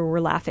the chamber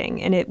were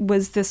laughing, and it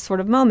was this sort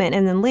of moment.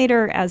 And then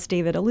later, as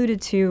David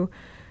alluded to,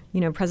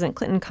 President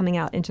Clinton coming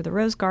out into the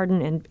Rose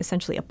Garden and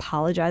essentially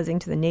apologizing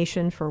to the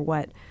nation for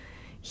what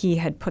he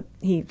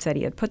said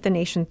he had put the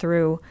nation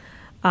through.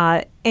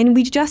 And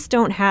we just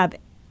don't have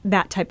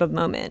that type of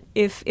moment.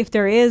 If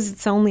there is,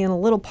 it's only in a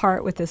little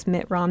part with this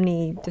Mitt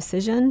Romney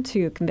decision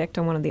to convict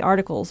on one of the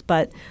articles.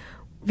 But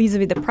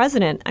vis-a-vis the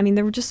president, I mean,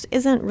 there just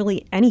isn't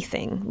really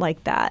anything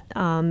like that.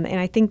 And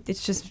I think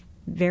it's just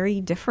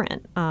very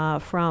different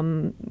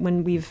from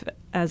when we've,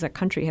 as a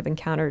country, have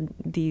encountered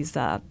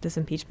this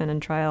impeachment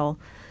and trial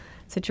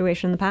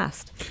situation in the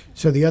past.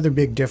 So the other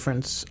big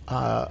difference,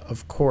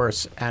 of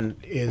course,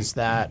 is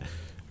that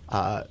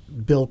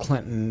Bill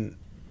Clinton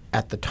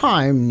at the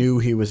time knew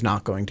he was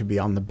not going to be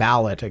on the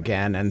ballot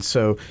again, and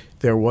so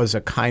there was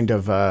a kind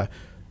of a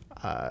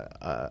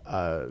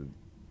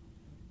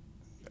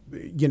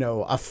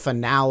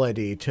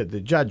finality to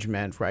the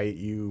judgment, right?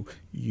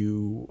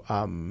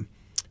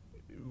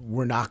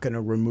 We're not going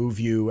to remove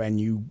you, and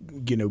you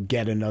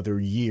get another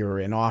year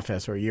in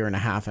office or a year and a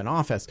half in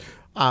office.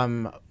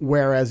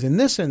 Whereas in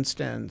this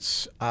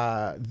instance,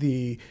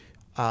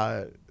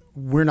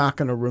 we're not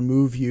going to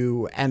remove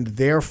you, and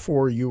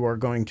therefore you are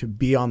going to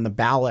be on the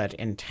ballot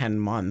in 10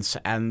 months,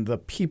 and the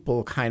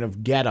people kind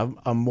of get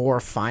a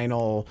more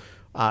final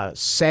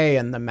say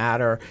in the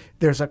matter.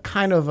 There's a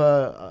kind of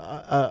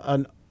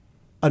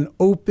an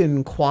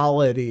open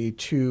quality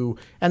to,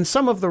 and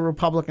some of the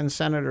Republican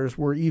senators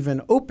were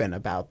even open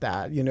about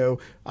that.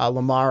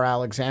 Lamar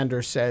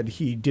Alexander said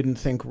he didn't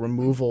think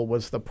removal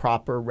was the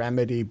proper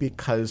remedy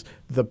because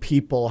the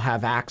people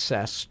have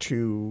access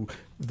to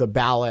the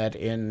ballot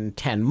in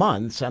 10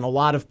 months, and a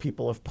lot of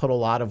people have put a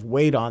lot of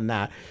weight on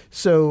that.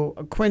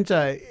 So,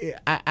 Quinta,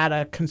 at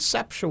a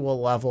conceptual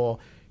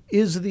level,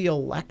 is the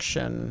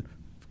election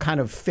kind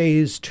of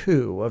phase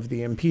 2 of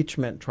the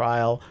impeachment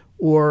trial,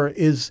 or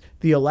is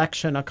the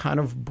election a kind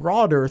of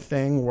broader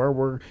thing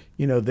where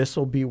this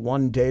will be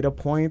one data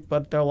point,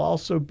 but there'll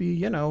also be,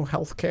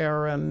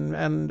 healthcare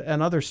and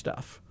other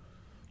stuff?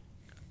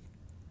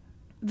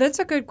 That's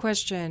a good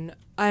question.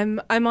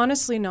 I'm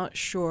honestly not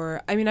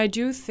sure. I mean, I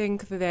do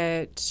think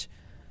that,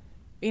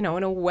 in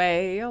a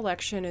way,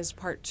 election is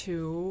part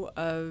 2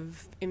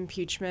 of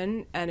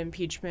impeachment, and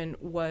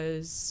impeachment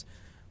was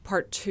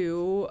part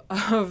 2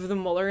 of the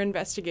Mueller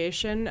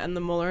investigation, and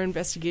the Mueller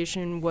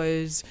investigation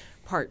was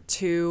part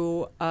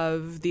 2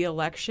 of the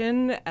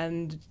election.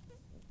 And,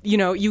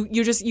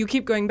 you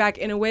keep going back.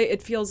 In a way,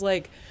 it feels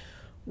like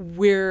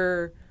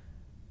we're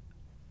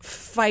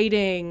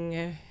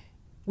fighting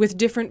with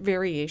different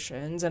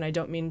variations, and I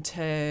don't mean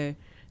to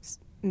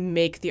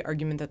make the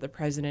argument that the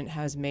president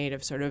has made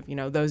of sort of,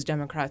 those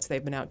Democrats,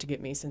 they've been out to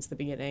get me since the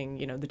beginning,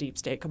 the deep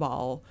state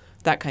cabal,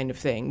 that kind of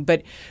thing.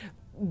 But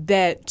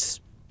that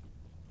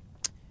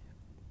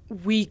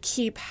we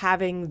keep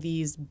having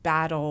these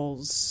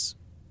battles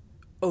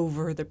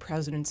over the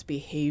president's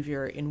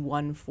behavior in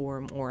one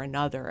form or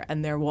another,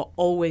 and there will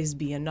always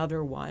be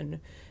another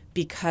one,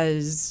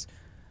 because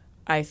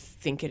I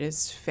think it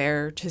is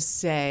fair to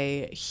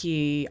say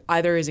he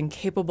either is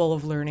incapable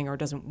of learning or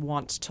doesn't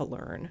want to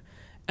learn.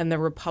 And the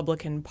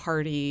Republican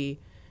Party,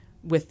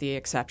 with the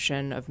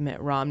exception of Mitt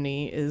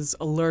Romney, is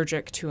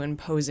allergic to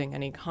imposing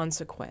any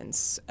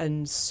consequence.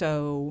 And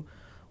so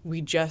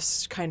we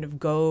just kind of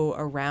go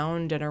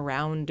around and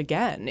around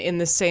again in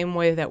the same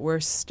way that we're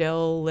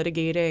still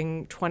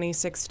litigating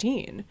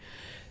 2016.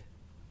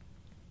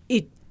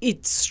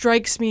 It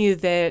strikes me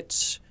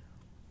that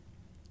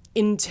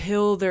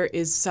until there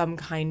is some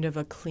kind of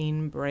a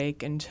clean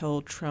break,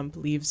 until Trump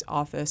leaves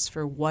office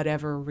for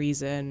whatever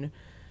reason,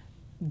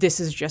 this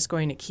is just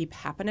going to keep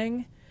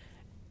happening.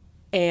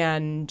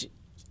 And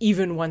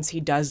even once he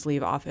does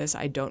leave office,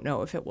 I don't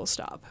know if it will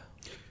stop.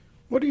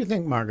 What do you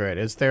think, Margaret?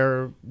 Is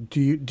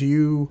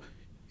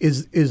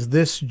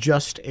this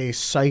just a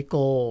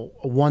cycle,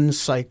 one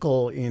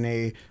cycle in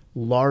a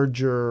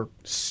larger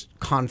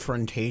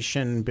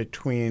confrontation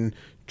between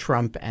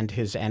Trump and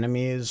his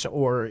enemies,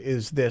 or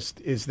is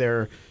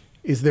there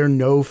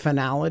no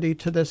finality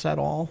to this at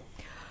all?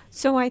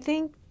 So I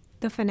think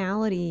the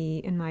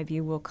finality, in my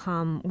view, will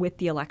come with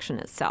the election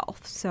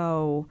itself.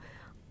 So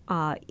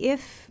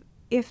if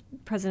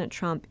President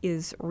Trump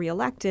is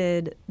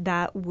reelected,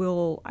 that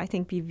will, I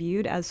think, be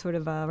viewed as sort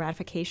of a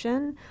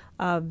ratification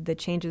of the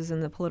changes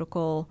in the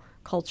political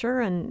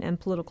culture and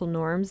political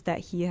norms that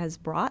he has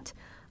brought.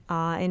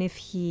 And if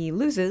he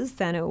loses,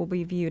 then it will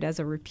be viewed as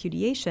a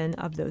repudiation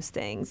of those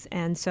things.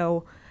 And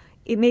so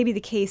it may be the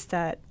case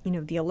that,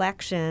 the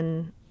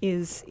election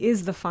is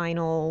the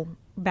final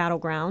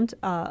battleground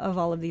of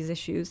all of these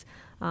issues.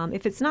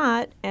 If it's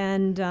not,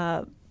 and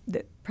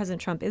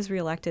President Trump is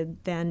reelected,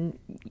 then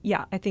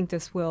I think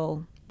this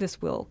will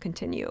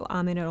continue,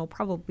 and it'll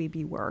probably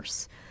be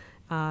worse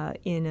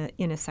in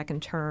a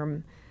second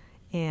term,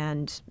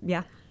 and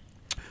yeah.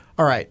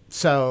 All right,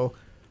 so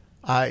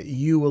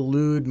You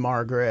allude,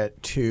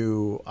 Margaret,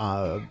 to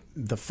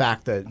the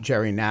fact that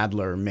Jerry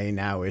Nadler may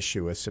now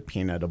issue a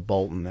subpoena to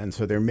Bolton, and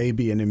so there may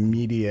be an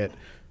immediate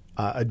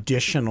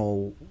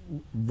additional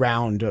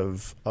round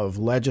of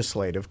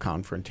legislative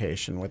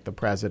confrontation with the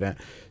president.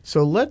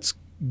 So let's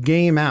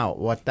game out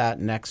what that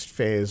next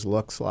phase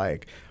looks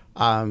like.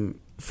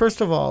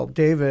 First of all,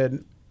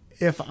 David,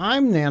 if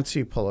I'm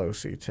Nancy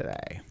Pelosi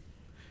today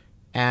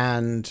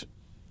and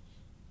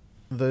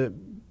the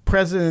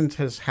president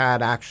has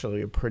had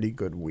actually a pretty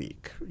good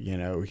week,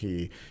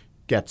 he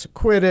gets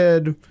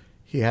acquitted,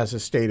 he has a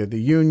State of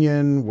the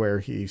Union where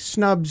he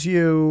snubs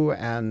you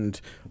and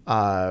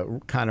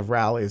kind of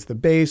rallies the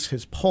base.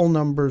 His poll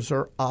numbers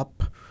are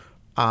up,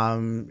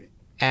 and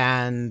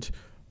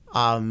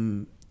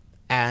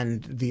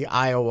the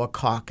Iowa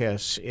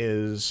caucus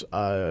is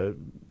a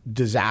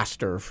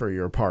disaster for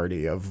your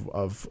party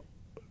of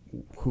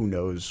who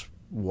knows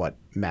what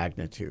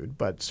magnitude,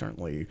 but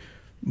certainly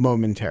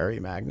momentary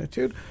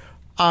magnitude.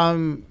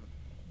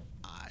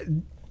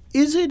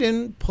 Is it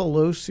in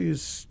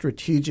Pelosi's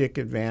strategic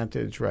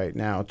advantage right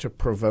now to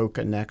provoke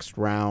a next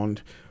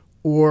round,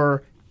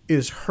 or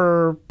is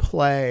her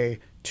play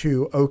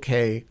to,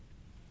 okay,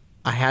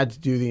 I had to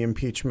do the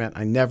impeachment,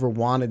 I never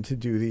wanted to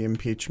do the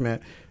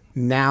impeachment,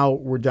 now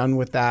we're done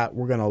with that,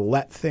 we're going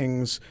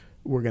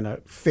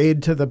to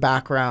fade to the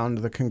background,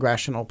 the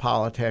congressional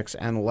politics,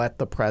 and let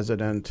the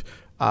president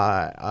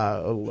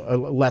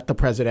let the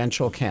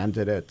presidential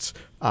candidates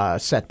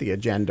set the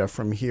agenda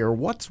from here?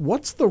 What's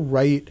the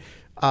right?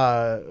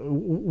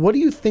 What do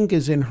you think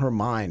is in her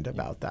mind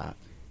about that?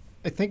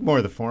 I think more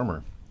of the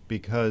former,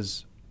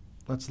 because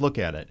let's look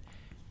at it.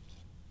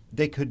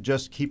 They could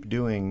just keep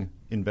doing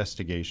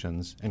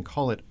investigations and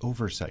call it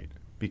oversight,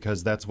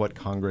 because that's what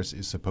Congress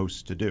is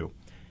supposed to do.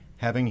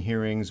 Having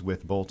hearings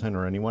with Bolton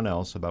or anyone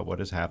else about what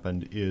has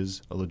happened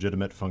is a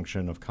legitimate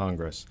function of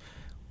Congress.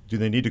 Do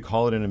they need to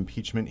call it an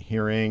impeachment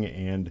hearing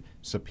and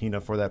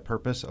subpoena for that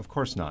purpose? Of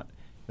course not.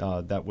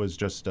 That was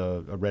just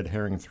a red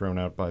herring thrown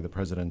out by the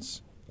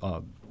president's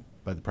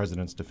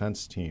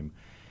defense team.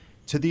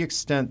 To the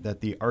extent that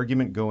the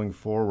argument going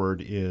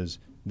forward is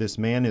this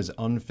man is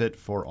unfit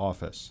for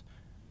office,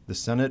 the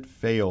Senate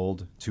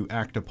failed to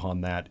act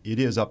upon that, it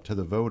is up to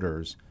the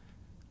voters.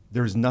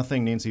 There's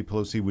nothing Nancy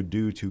Pelosi would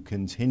do to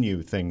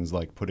continue things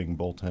like putting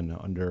Bolton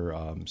under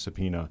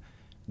subpoena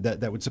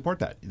that would support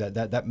that.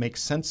 That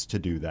makes sense to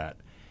do that.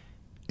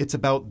 It's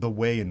about the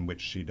way in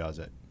which she does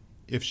it.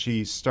 If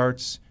she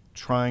starts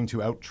trying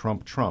to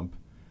out-Trump Trump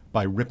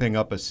by ripping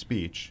up a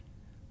speech,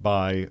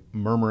 by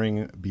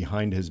murmuring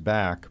behind his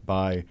back,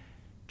 by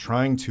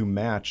trying to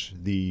match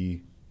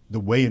the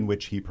way in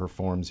which he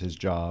performs his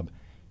job,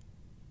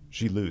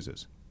 she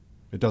loses.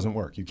 It doesn't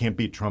work. You can't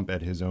beat Trump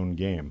at his own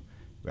game.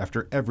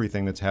 After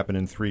everything that's happened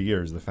in 3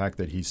 years, the fact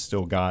that he's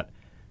still got,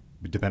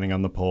 depending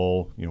on the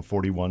poll,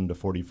 41 to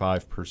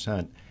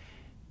 45%,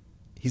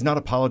 he's not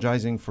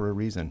apologizing for a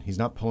reason. He's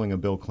not pulling a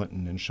Bill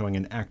Clinton and showing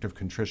an act of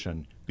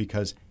contrition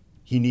because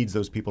he needs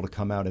those people to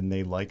come out and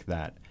they like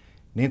that.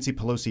 Nancy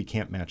Pelosi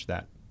can't match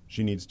that.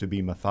 She needs to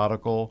be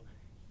methodical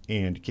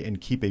and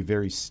keep a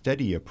very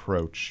steady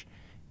approach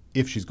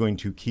if she's going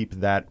to keep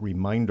that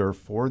reminder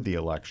for the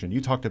election.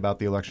 You talked about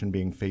the election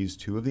being phase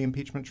 2 of the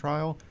impeachment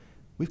trial.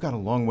 We've got a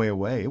long way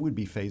away. It would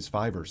be phase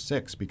 5 or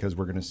 6 because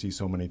we're going to see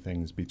so many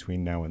things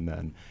between now and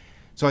then.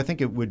 So I think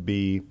it would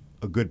be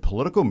a good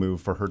political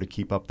move for her to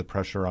keep up the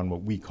pressure on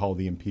what we call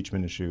the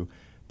impeachment issue,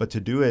 but to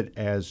do it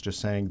as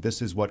just saying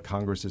this is what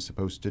Congress is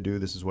supposed to do,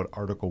 this is what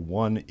Article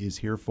 1 is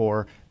here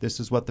for, this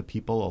is what the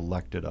people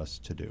elected us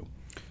to do.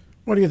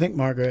 What do you think,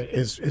 Margaret?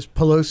 Is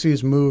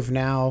Pelosi's move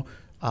now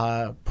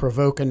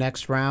provoke a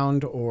next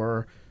round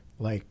or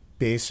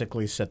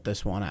basically sit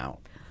this one out?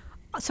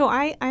 So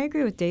I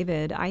agree with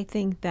David. I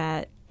think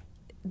that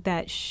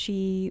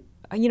she,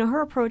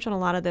 her approach on a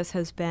lot of this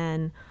has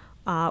been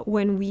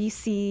when we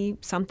see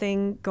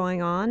something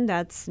going on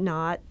that's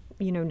not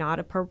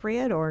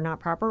appropriate or not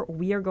proper,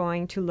 we are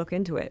going to look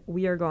into it.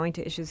 We are going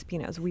to issue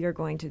subpoenas. We are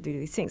going to do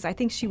these things. I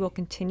think she will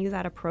continue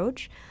that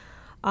approach.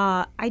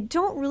 I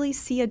don't really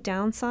see a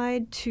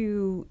downside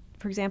to,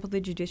 for example, the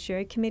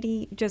Judiciary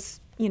Committee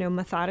just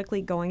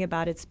methodically going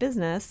about its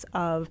business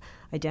of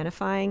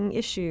identifying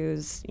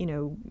issues,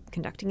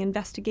 conducting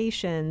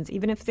investigations,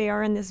 even if they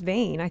are in this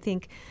vein. I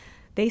think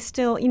they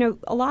still,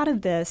 a lot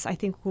of this, I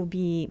think, will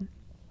be,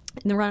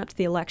 in the run-up to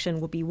the election,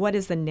 will be what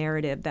is the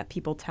narrative that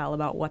people tell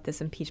about what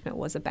this impeachment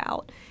was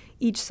about.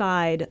 Each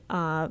side,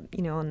 on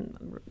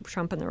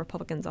Trump and the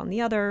Republicans on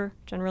the other,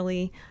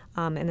 generally,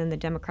 and then the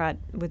Democrat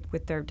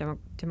with their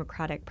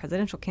Democratic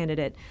presidential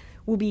candidate,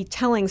 will be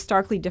telling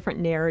starkly different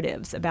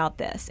narratives about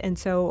this. And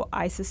so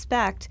I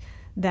suspect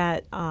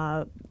that,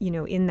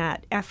 in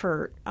that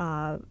effort,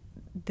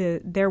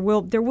 there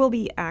will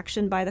be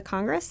action by the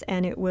Congress,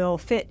 and it will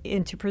fit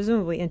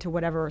presumably into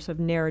whatever sort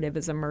of narrative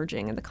is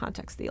emerging in the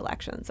context of the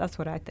elections. That's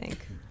what I think.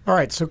 All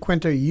right. So,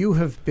 Quinta, you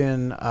have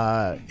been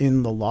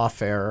in the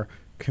lawfare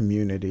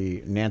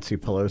community Nancy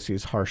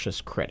Pelosi's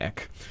harshest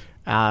critic,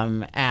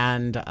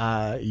 and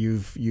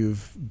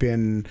you've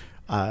been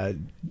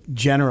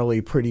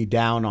generally pretty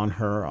down on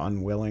her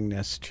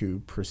unwillingness to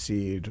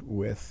proceed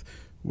with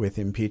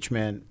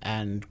impeachment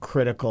and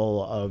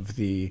critical of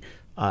the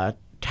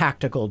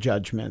tactical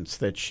judgments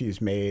that she's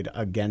made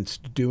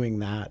against doing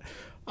that.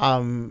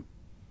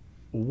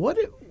 What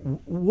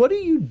do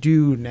you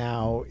do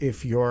now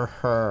if you're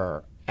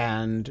her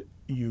and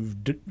you've,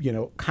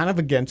 kind of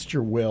against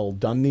your will,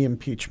 done the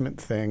impeachment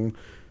thing?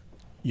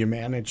 You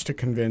managed to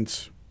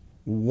convince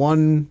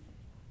one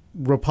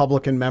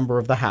Republican member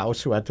of the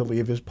House who had to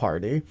leave his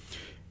party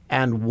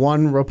and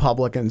one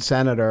Republican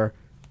senator.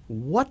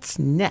 What's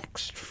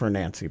next for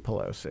Nancy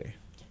Pelosi?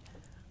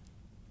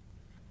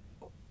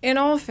 In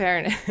all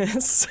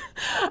fairness,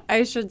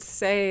 I should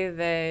say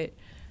that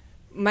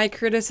my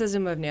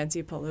criticism of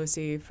Nancy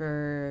Pelosi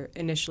for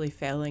initially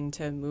failing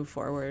to move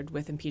forward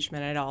with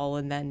impeachment at all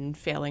and then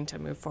failing to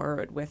move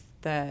forward with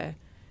the,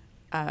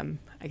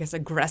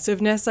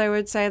 aggressiveness, I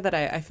would say, that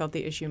I felt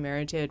the issue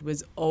merited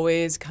was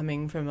always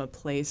coming from a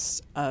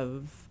place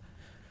of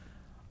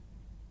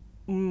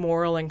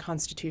moral and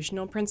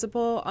constitutional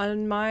principle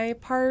on my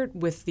part,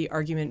 with the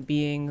argument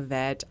being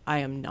that I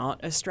am not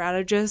a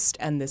strategist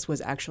and this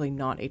was actually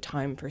not a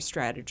time for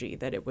strategy,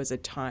 that it was a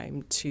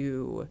time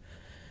to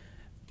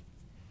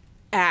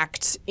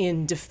act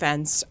in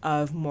defense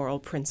of moral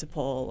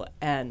principle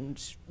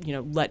and,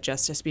 let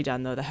justice be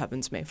done though the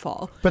heavens may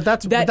fall. But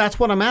that's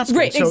what I'm asking.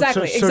 Right,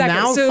 exactly. So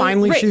now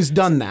finally she's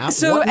done that.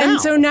 What now?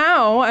 So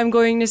now I'm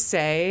going to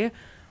say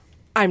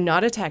I'm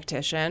not a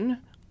tactician.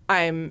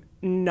 I'm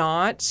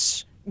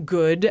not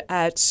good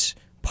at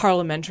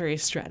parliamentary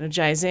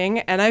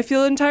strategizing, and I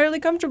feel entirely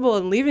comfortable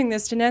in leaving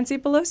this to Nancy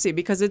Pelosi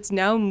because it's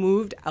now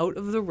moved out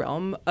of the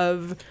realm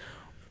of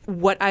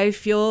what I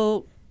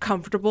feel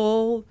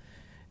comfortable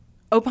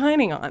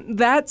opining on.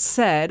 That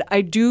said,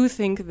 I do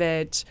think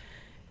that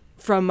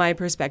from my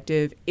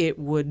perspective, it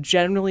would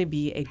generally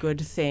be a good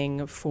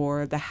thing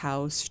for the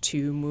House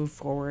to move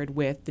forward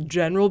with the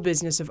general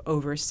business of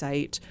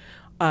oversight,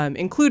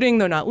 including,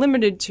 though not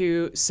limited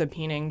to,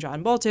 subpoenaing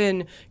John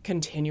Bolton,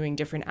 continuing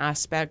different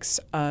aspects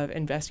of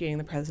investigating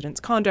the president's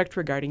conduct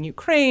regarding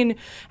Ukraine.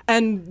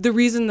 And the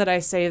reason that I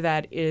say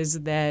that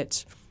is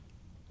that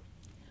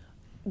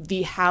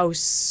the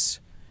House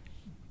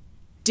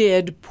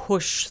did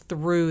push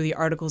through the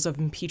articles of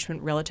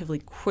impeachment relatively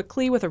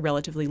quickly with a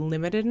relatively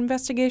limited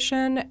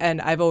investigation.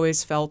 And I've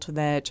always felt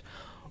that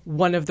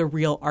one of the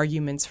real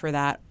arguments for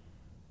that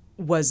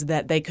was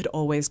that they could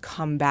always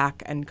come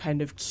back and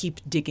kind of keep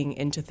digging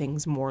into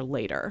things more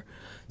later.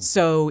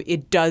 So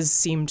it does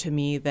seem to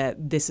me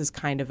that this is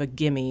kind of a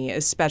gimme,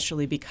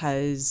 especially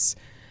because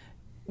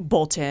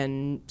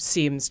Bolton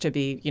seems to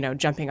be,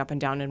 jumping up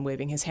and down and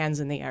waving his hands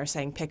in the air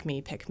saying, pick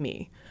me, pick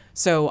me.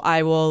 So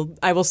I will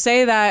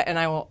say that, and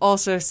I will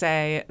also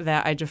say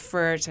that I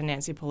defer to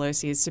Nancy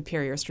Pelosi's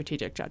superior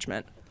strategic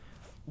judgment.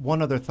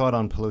 One other thought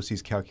on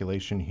Pelosi's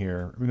calculation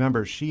here.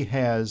 Remember, she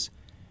has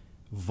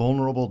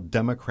vulnerable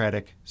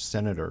Democratic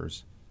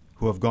senators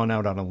who have gone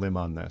out on a limb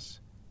on this,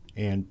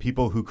 and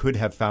people who could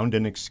have found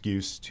an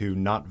excuse to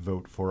not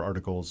vote for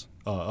articles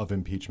of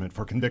impeachment,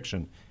 for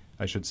conviction,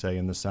 I should say,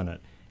 in the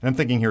Senate. And I'm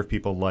thinking here of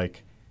people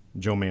like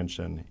Joe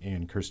Manchin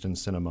and Kyrsten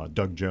Sinema,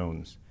 Doug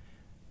Jones,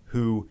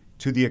 who,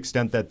 to the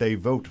extent that they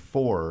vote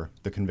for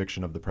the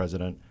conviction of the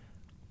president,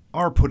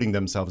 are putting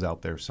themselves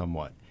out there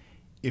somewhat.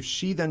 If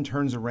she then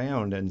turns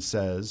around and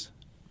says,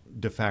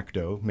 de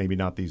facto, maybe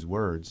not these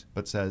words,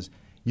 but says,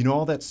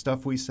 all that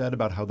stuff we said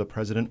about how the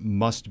president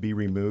must be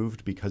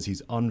removed because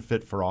he's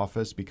unfit for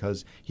office,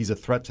 because he's a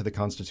threat to the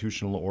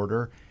constitutional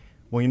order.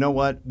 Well, you know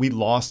what? We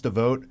lost a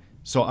vote,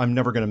 so I'm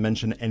never going to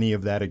mention any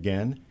of that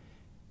again.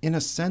 In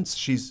a sense,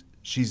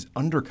 she's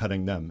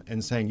undercutting them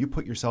and saying, you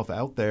put yourself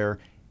out there,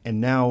 and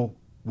now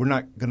we're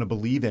not going to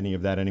believe any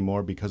of that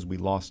anymore because we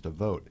lost a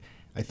vote.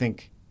 I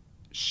think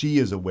she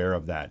is aware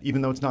of that.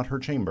 Even though it's not her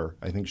chamber,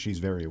 I think she's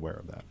very aware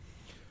of that.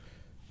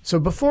 So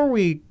before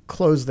we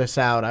close this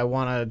out, I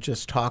want to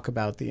just talk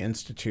about the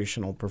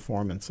institutional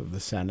performance of the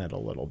Senate a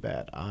little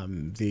bit.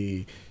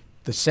 The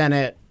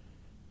Senate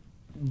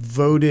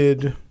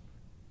voted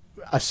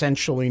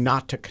essentially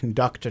not to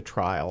conduct a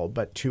trial,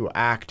 but to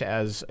act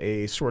as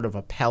a sort of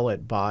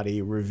appellate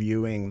body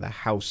reviewing the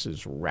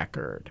House's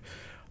record.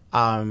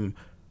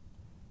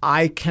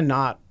 I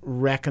cannot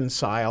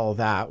reconcile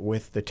that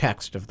with the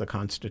text of the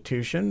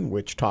Constitution,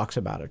 which talks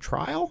about a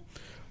trial.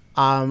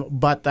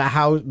 But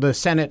the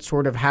Senate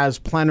sort of has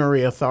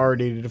plenary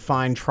authority to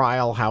define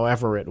trial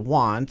however it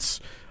wants.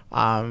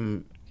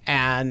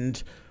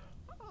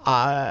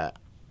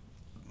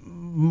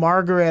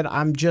 Margaret,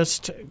 I'm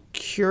just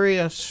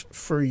curious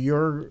for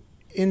your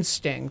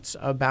instincts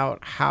about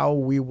how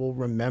we will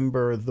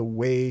remember the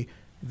way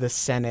the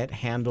Senate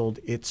handled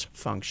its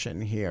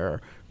function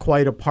here,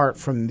 quite apart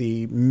from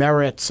the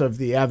merits of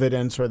the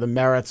evidence or the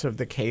merits of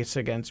the case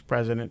against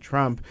President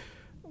Trump.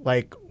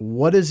 Like,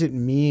 what does it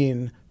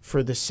mean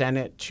for the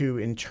Senate to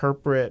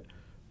interpret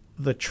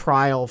the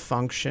trial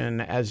function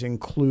as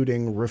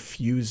including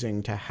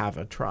refusing to have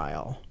a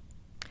trial?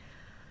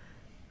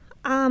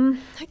 I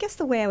guess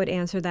the way I would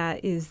answer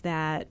that is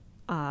that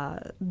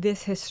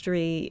this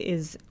history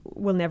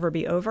will never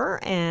be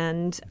over.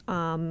 And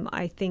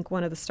I think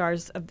one of the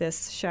stars of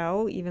this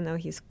show, even though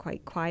he's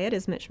quite quiet,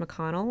 is Mitch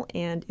McConnell.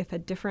 And if a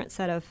different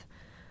set of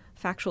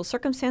factual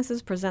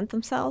circumstances present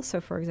themselves,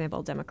 so for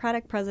example,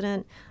 Democratic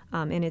president,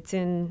 and it's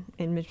in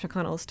Mitch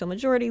McConnell is still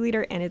majority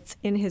leader, and it's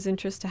in his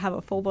interest to have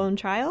a full-blown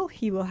trial,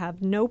 he will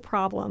have no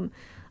problem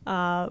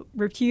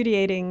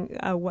repudiating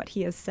what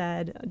he has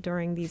said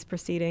during these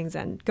proceedings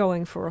and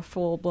going for a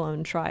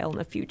full-blown trial in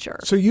the future.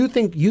 So you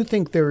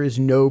think there is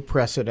no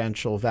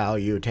precedential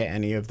value to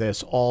any of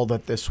this? All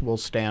that this will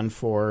stand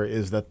for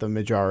is that the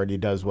majority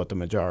does what the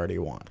majority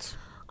wants.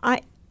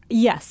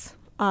 Yes.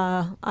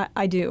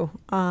 I do.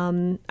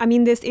 I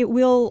mean,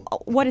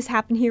 what has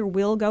happened here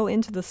will go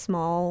into the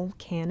small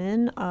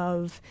canon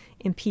of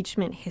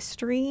impeachment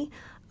history.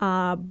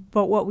 But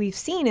what we've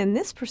seen in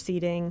this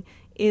proceeding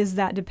is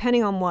that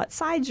depending on what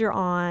side you're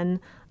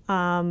on,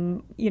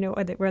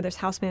 where there's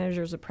House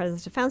managers or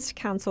President's Defense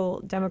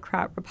Counsel,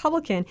 Democrat,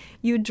 Republican,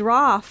 you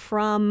draw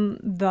from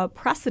the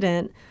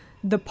precedent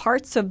the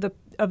parts of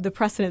the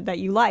precedent that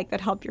you like that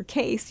help your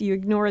case. You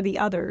ignore the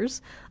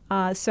others.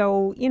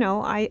 So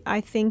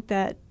I think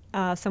that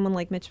someone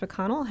like Mitch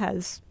McConnell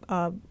has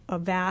a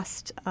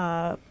vast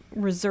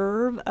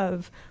reserve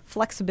of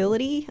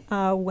flexibility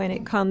when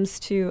it comes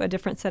to a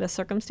different set of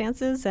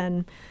circumstances,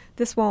 and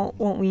this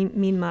won't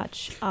mean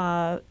much.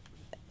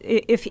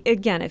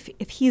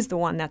 If he's the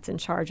one that's in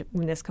charge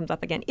when this comes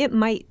up again, it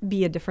might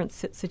be a different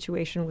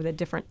situation with a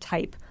different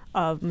type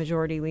of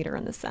majority leader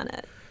in the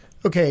Senate.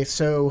 Okay,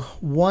 so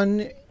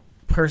one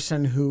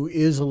person who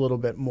is a little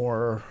bit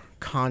more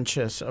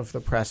conscious of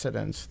the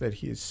precedents that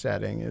he's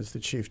setting is the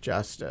Chief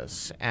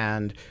Justice.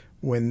 And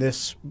when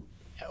this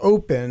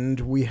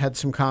opened, we had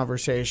some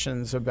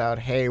conversations about,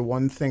 hey,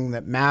 one thing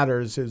that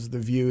matters is the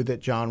view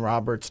that John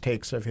Roberts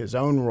takes of his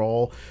own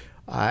role.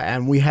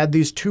 And we had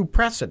these two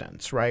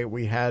precedents, right?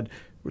 We had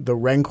the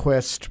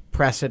Rehnquist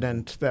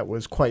precedent that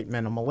was quite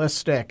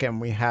minimalistic, and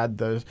we had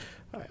the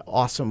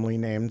awesomely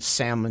named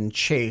Salmon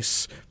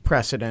Chase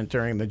precedent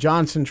during the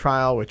Johnson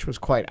trial, which was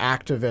quite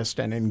activist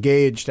and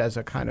engaged as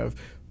a kind of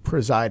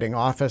presiding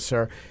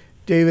officer.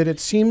 David, it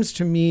seems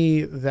to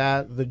me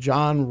that the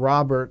John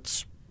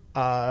Roberts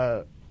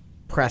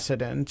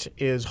precedent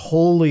is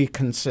wholly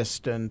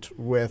consistent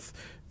with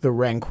the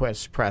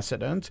Rehnquist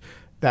precedent.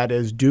 That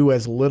is, do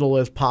as little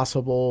as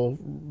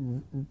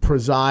possible,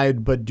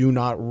 preside but do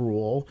not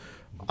rule.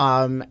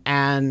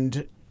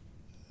 And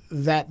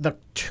that the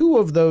two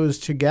of those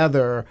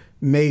together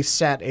may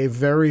set a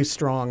very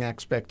strong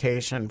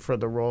expectation for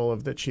the role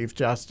of the Chief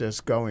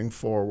Justice going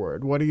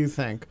forward. What do you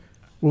think?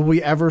 Will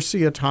we ever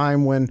see a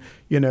time when,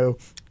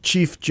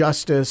 Chief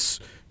Justice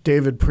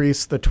David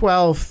Priest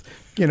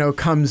XII,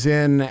 comes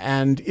in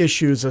and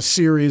issues a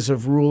series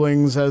of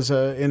rulings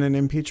in an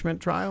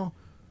impeachment trial?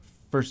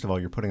 First of all,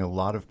 you're putting a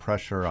lot of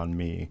pressure on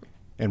me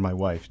and my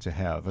wife to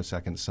have a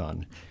second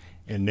son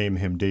and name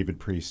him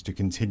David Priest to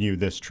continue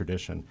this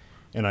tradition.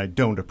 And I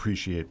don't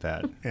appreciate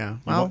that. Yeah.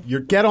 Well,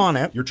 get on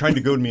it. You're trying to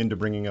goad me into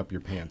bringing up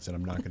your pants, and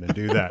I'm not going to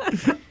do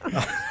that.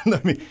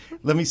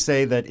 Let me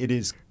say that it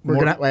is.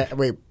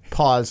 Wait.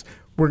 Pause.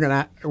 We're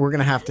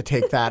gonna have to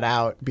take that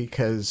out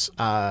because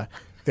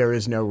there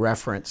is no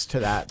reference to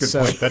that. Good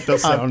point. That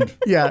does sound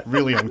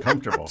really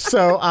uncomfortable.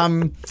 So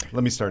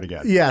let me start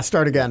again. Yeah,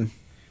 start again.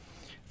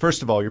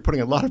 First of all, you're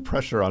putting a lot of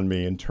pressure on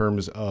me in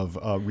terms of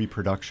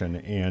reproduction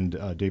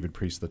and David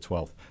Priest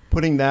XII.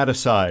 Putting that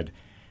aside,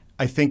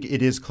 I think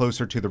it is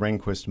closer to the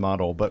Rehnquist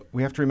model, but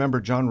we have to remember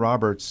John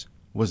Roberts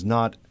was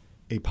not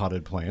a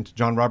potted plant.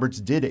 John Roberts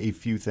did a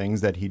few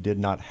things that he did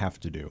not have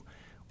to do.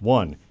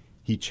 One,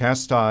 he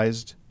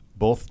chastised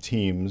both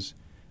teams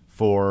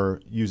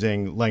for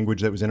using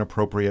language that was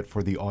inappropriate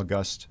for the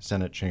august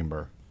Senate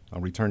chamber.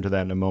 I'll return to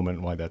that in a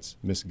moment, why that's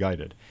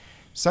misguided.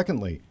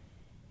 Secondly,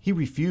 he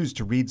refused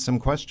to read some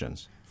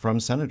questions from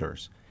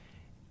senators,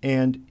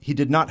 and he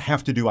did not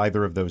have to do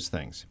either of those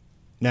things.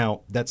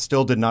 Now, that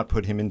still did not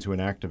put him into an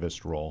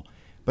activist role,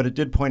 but it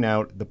did point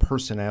out the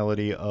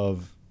personality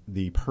of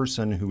the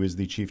person who is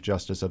the Chief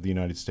Justice of the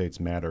United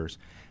States matters.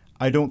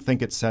 I don't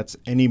think it sets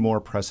any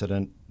more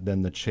precedent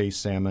than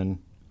the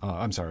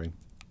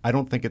I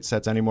don't think it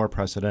sets any more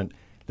precedent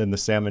than the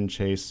Salmon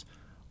Chase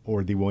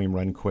or the William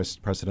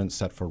Rehnquist precedent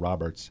set for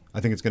Roberts.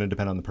 I think it's going to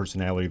depend on the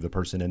personality of the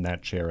person in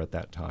that chair at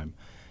that time.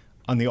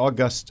 On the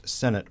august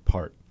Senate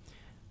part,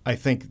 I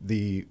think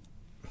the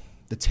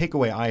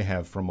takeaway I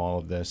have from all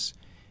of this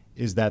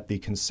is that the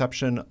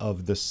conception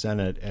of the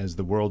Senate as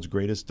the world's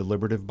greatest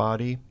deliberative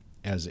body,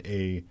 as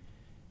a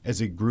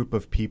group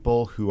of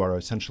people who are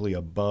essentially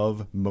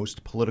above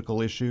most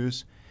political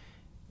issues,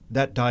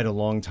 that died a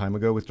long time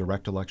ago with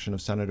direct election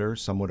of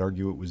senators. Some would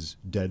argue it was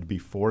dead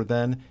before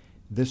then.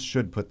 This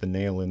should put the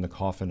nail in the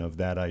coffin of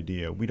that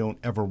idea. We don't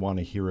ever want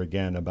to hear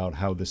again about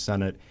how the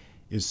Senate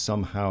is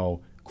somehow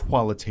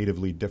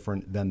qualitatively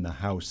different than the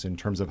House in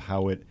terms of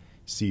how it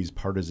sees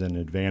partisan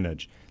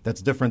advantage.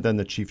 That's different than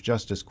the Chief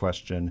Justice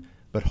question,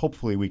 but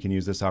hopefully we can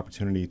use this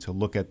opportunity to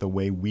look at the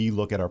way we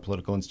look at our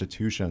political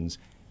institutions,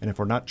 and if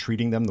we're not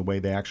treating them the way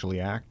they actually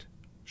act,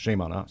 shame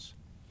on us.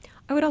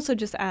 I would also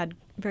just add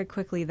very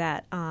quickly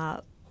that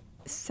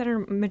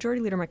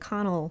Majority Leader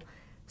McConnell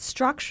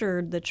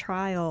structured the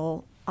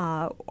trial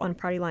on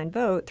party line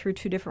vote through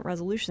two different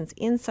resolutions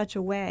in such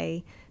a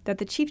way that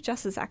the Chief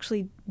Justice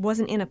actually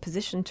wasn't in a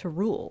position to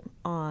rule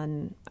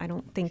on, I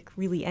don't think,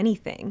 really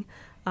anything.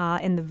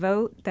 And the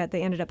vote that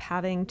they ended up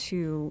having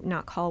to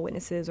not call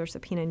witnesses or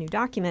subpoena new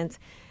documents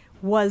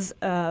was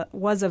a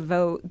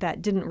vote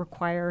that didn't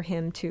require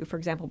him to, for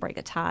example, break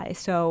a tie.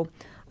 So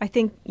I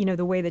think,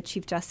 the way the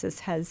Chief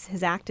Justice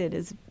has acted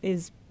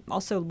is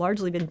also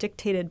largely been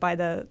dictated by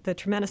the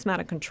tremendous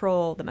amount of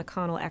control that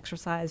McConnell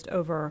exercised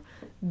over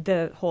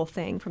the whole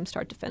thing from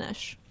start to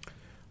finish.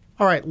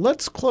 All right,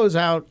 let's close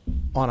out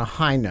on a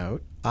high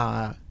note.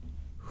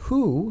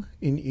 Who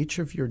in each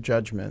of your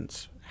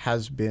judgments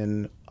has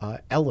been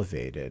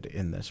elevated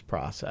in this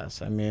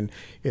process? I mean,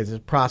 it's a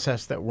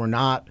process that we're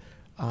not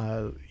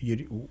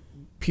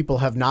people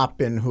have not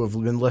been, who have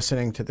been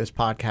listening to this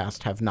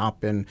podcast, have not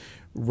been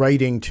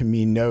writing to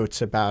me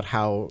notes about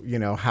how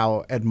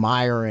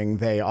admiring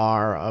they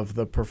are of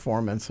the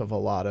performance of a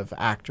lot of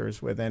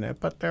actors within it.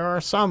 But there are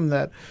some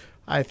that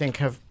I think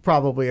have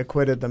probably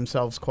acquitted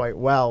themselves quite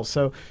well.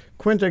 So,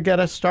 Quinta, get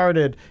us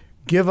started.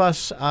 Give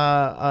us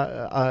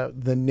the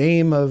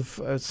name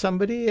of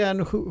somebody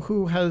and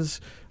who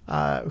has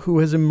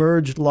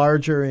emerged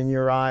larger in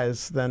your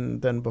eyes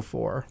than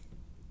before.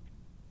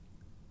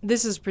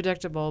 This is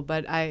predictable,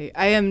 but I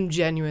am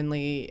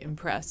genuinely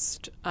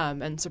impressed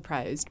and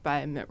surprised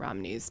by Mitt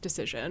Romney's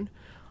decision.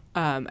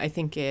 I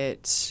think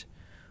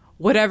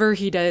whatever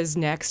he does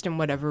next and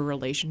whatever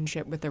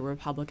relationship with the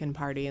Republican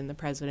Party and the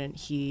president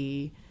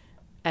he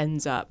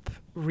ends up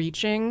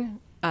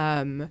reaching,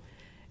 it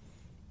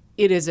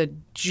is a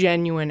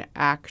genuine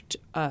act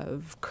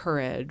of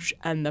courage.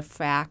 And the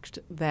fact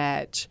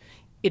that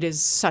it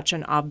is such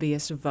an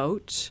obvious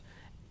vote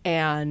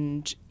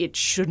and it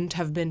shouldn't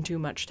have been too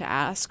much to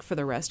ask for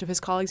the rest of his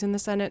colleagues in the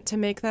Senate to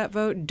make that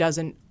vote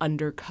doesn't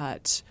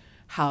undercut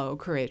how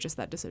courageous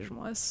that decision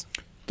was.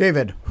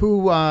 David,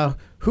 who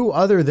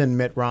other than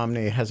Mitt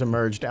Romney has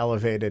emerged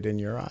elevated in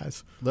your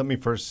eyes? Let me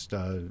first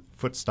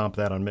foot stomp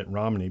that on Mitt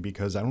Romney,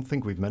 because I don't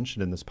think we've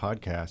mentioned in this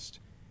podcast,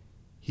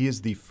 he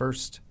is the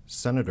first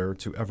senator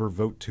to ever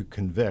vote to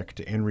convict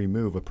and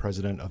remove a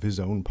president of his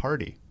own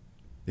party.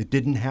 It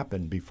didn't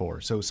happen before.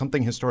 So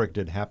something historic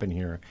did happen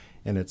here,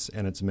 and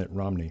it's Mitt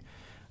Romney.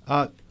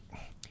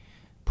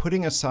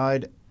 Putting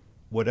aside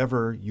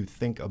whatever you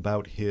think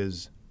about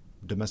his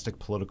domestic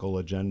political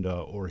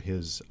agenda or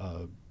his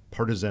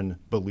partisan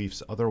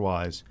beliefs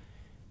otherwise,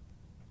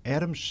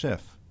 Adam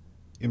Schiff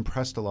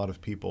impressed a lot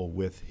of people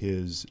with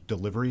his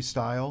delivery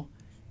style,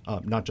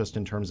 not just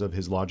in terms of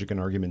his logic and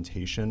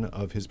argumentation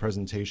of his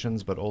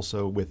presentations, but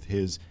also with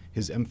his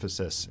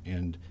emphasis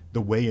and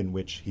the way in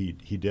which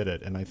he did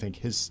it. And I think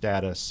his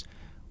status,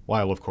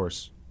 while of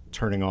course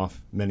turning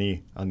off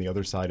many on the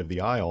other side of the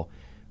aisle,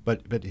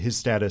 but his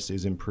status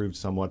is improved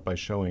somewhat by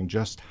showing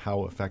just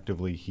how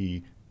effectively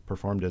he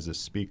performed as a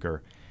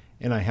speaker.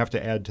 And I have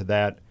to add to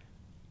that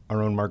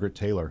our own Margaret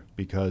Taylor,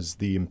 because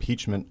the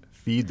impeachment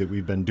feed that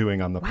we've been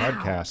doing on the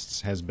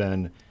podcasts has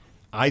been,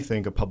 I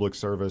think, a public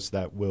service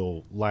that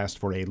will last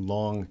for a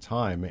long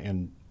time.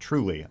 And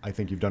truly, I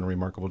think you've done a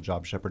remarkable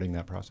job shepherding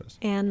that process.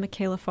 And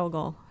Michaela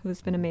Fogel,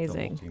 who's been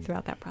amazing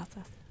throughout that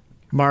process.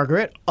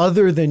 Margaret,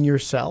 other than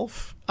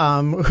yourself,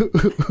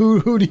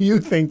 who do you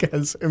think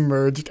has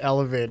emerged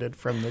elevated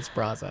from this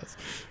process?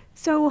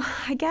 So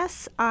I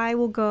guess I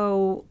will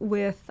go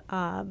with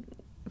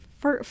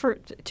for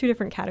two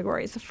different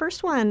categories. The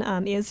first one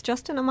is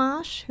Justin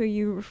Amash, who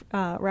you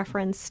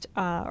referenced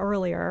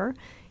earlier.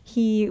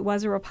 He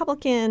was a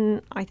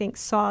Republican, I think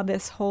saw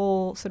this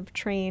whole sort of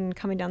train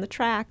coming down the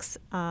tracks,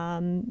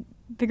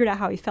 figured out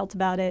how he felt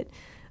about it,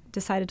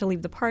 decided to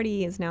leave the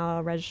party, is now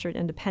a registered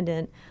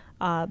independent,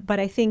 but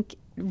I think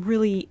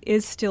really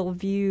is still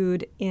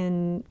viewed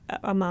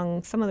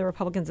among some of the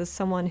Republicans as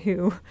someone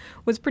who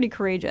was pretty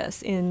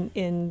courageous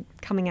in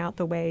coming out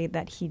the way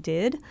that he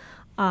did.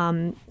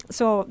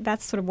 So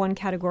that's sort of one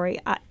category.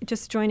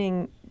 Just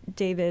joining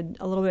David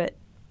a little bit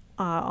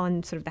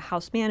on sort of the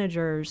House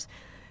managers,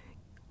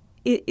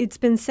 it's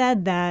been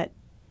said that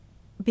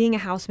being a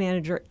House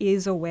manager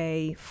is a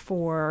way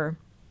for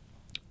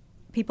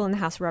people in the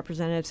House of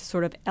Representatives to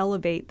sort of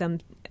elevate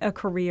a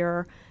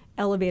career,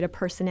 elevate a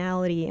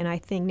personality, and I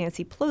think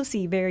Nancy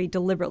Pelosi very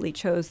deliberately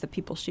chose the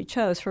people she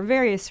chose for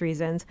various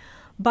reasons.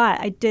 But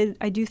I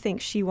do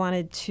think she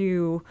wanted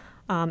to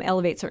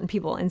elevate certain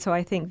people, and so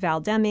I think Val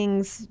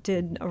Demings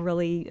did a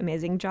really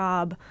amazing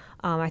job.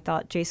 I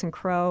thought Jason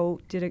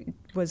Crow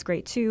was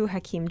great too.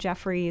 Hakeem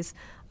Jeffries.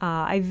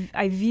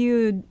 I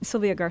viewed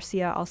Sylvia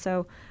Garcia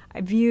also.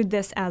 I viewed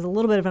this as a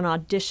little bit of an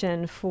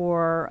audition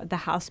for the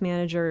House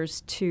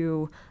managers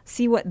to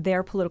see what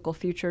their political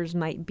futures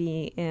might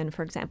be in,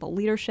 for example,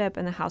 leadership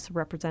in the House of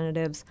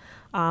Representatives,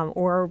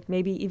 or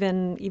maybe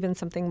even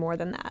something more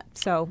than that.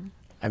 So,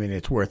 I mean,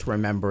 it's worth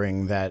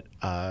remembering that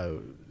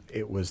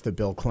it was the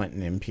Bill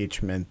Clinton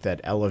impeachment that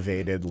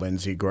elevated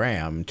Lindsey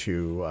Graham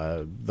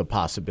to the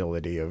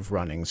possibility of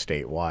running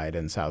statewide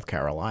in South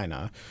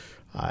Carolina.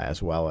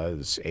 as well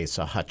as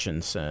Asa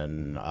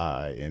Hutchinson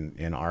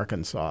in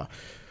Arkansas.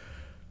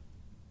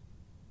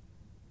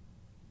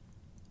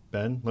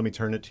 Ben, let me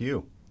turn it to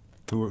you.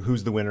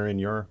 Who's the winner in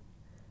your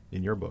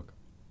book?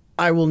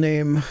 I will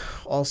name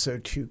also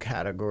two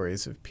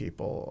categories of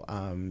people.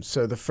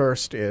 So the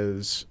first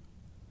is,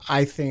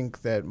 I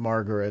think that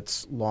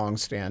Margaret's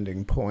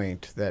longstanding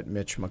point that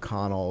Mitch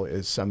McConnell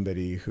is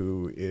somebody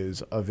who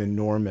is of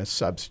enormous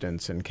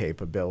substance and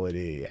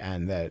capability,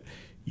 and that,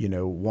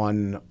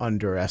 one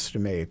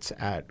underestimates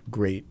at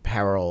great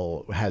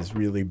peril, has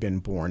really been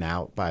borne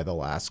out by the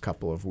last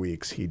couple of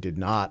weeks. He did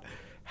not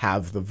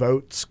have the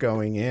votes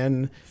going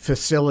in,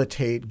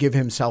 give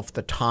himself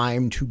the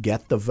time to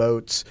get the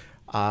votes,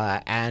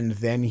 and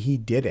then he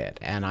did it.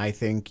 And I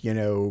think,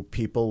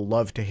 people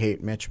love to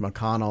hate Mitch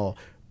McConnell,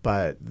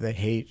 but the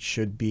hate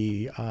should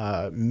be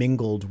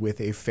mingled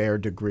with a fair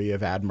degree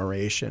of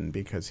admiration,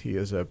 because he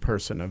is a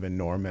person of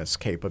enormous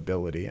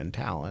capability and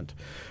talent.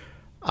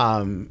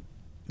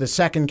 The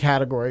second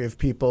category of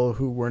people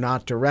who were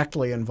not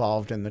directly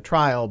involved in the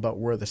trial but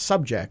were the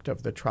subject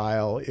of the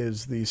trial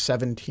is the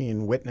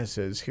 17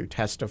 witnesses who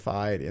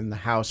testified in the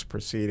House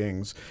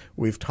proceedings.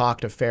 We've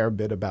talked a fair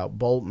bit about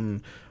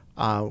Bolton.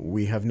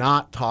 We have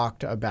not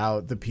talked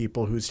about the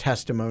people whose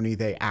testimony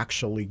they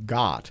actually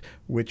got,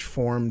 which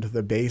formed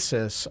the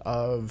basis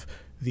of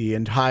the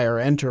entire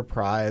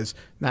enterprise.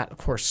 That, of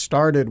course,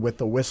 started with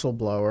the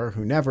whistleblower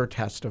who never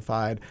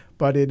testified,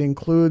 but it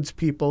includes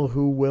people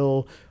who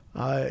will,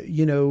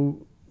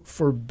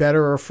 for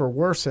better or for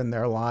worse in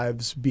their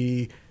lives,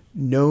 be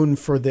known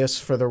for this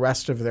for the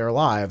rest of their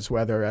lives,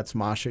 whether it's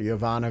Masha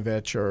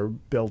Yovanovitch or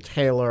Bill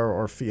Taylor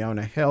or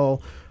Fiona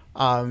Hill.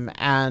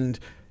 That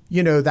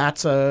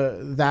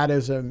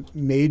is a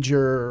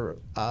major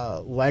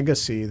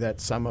legacy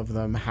that some of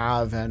them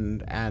have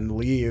and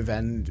leave,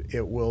 and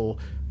it will,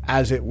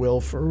 as it will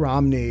for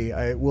Romney,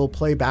 it will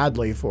play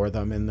badly for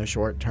them in the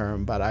short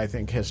term, but I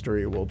think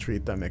history will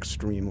treat them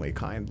extremely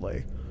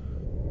kindly.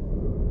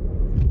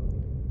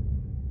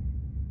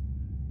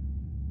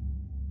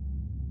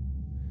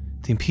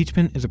 The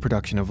Impeachment is a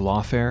production of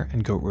Lawfare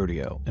and Goat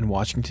Rodeo in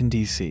Washington,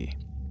 D.C.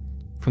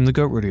 From the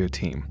Goat Rodeo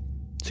team,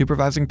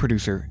 supervising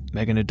producer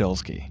Megan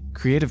Adulski,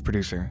 creative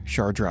producer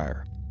Shar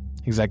Dreyer,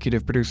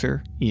 executive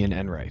producer Ian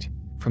Enright.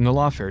 From the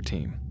Lawfare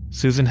team,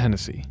 Susan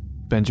Hennessy,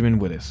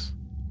 Benjamin Wittes,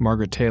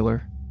 Margaret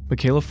Taylor,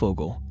 Michaela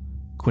Fogel,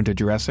 Quinta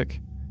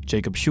Jurecic,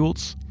 Jacob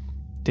Schultz,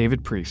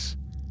 David Priest,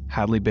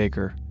 Hadley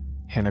Baker,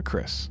 Hannah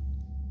Chris.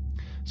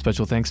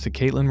 Special thanks to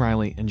Caitlin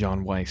Riley and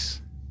John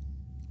Weiss.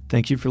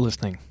 Thank you for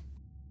listening.